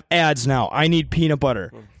 We have ads now. I need peanut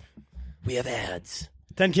butter. We have ads.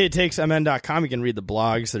 10ktakesmn.com. You can read the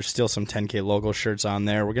blogs. There's still some 10K logo shirts on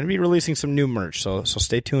there. We're going to be releasing some new merch, so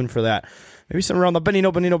stay tuned for that. Maybe some around the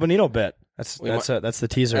Benito bit. That's the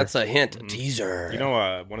teaser. That's a hint. A teaser. You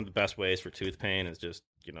know, one of the best ways for tooth pain is just,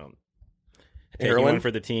 taking Heroin one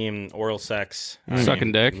for the team, oral sex,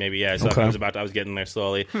 sucking dick. Maybe, I was getting there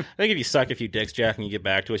slowly. I think if you suck a few dicks, Jack, and you get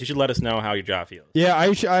back to us, you should let us know how your jaw feels. Yeah,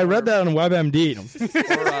 I read that on WebMD.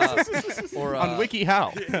 or on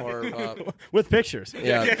WikiHow. Or with pictures.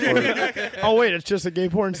 Yeah. Oh wait, it's just a gay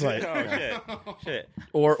porn site. Oh shit.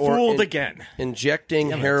 Or fooled again.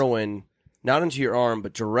 Injecting heroin not into your arm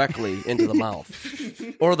but directly into the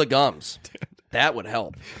mouth or the gums. That would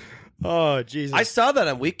help. Oh Jesus! I saw that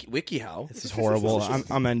on WikiHow. This is horrible.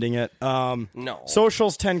 I'm ending it. No.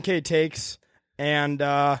 Socials 10K takes, and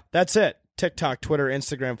that's it. TikTok, Twitter,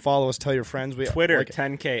 Instagram. Follow us. Tell your friends. Twitter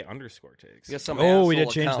 10K_takes. We got some we did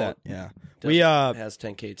change that. Yeah, we has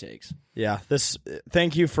 10K takes. Yeah.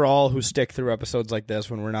 Thank you for all who stick through episodes like this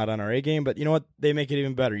when we're not on our A game. But you know what? They make it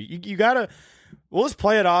even better. You gotta. We'll just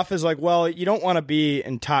play it off as like, well, you don't want to be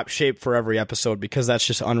in top shape for every episode because that's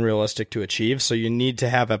just unrealistic to achieve. So you need to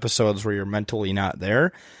have episodes where you're mentally not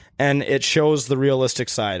there. And it shows the realistic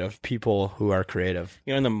side of people who are creative.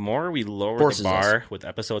 And the more we lower the bar with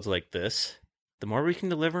episodes like this, the more we can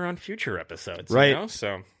deliver on future episodes. Right.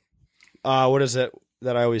 So, what is it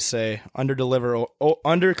that I always say? Under-deliver,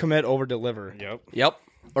 under-commit, over-deliver. Yep.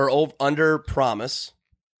 Or under-promise.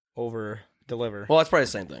 Over-deliver. Well, that's probably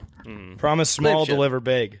the same thing. Promise small, deliver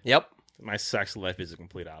big. Yep. My sex life is the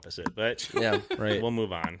complete opposite, but yeah, right. We'll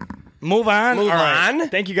move on. Move on. All right. on.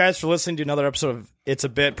 Thank you guys for listening to another episode of It's a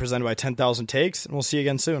Bit presented by 10,000 Takes, and we'll see you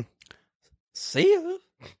again soon. See ya.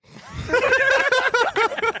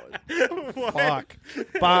 Fuck.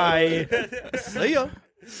 Bye. See ya.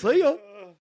 See ya.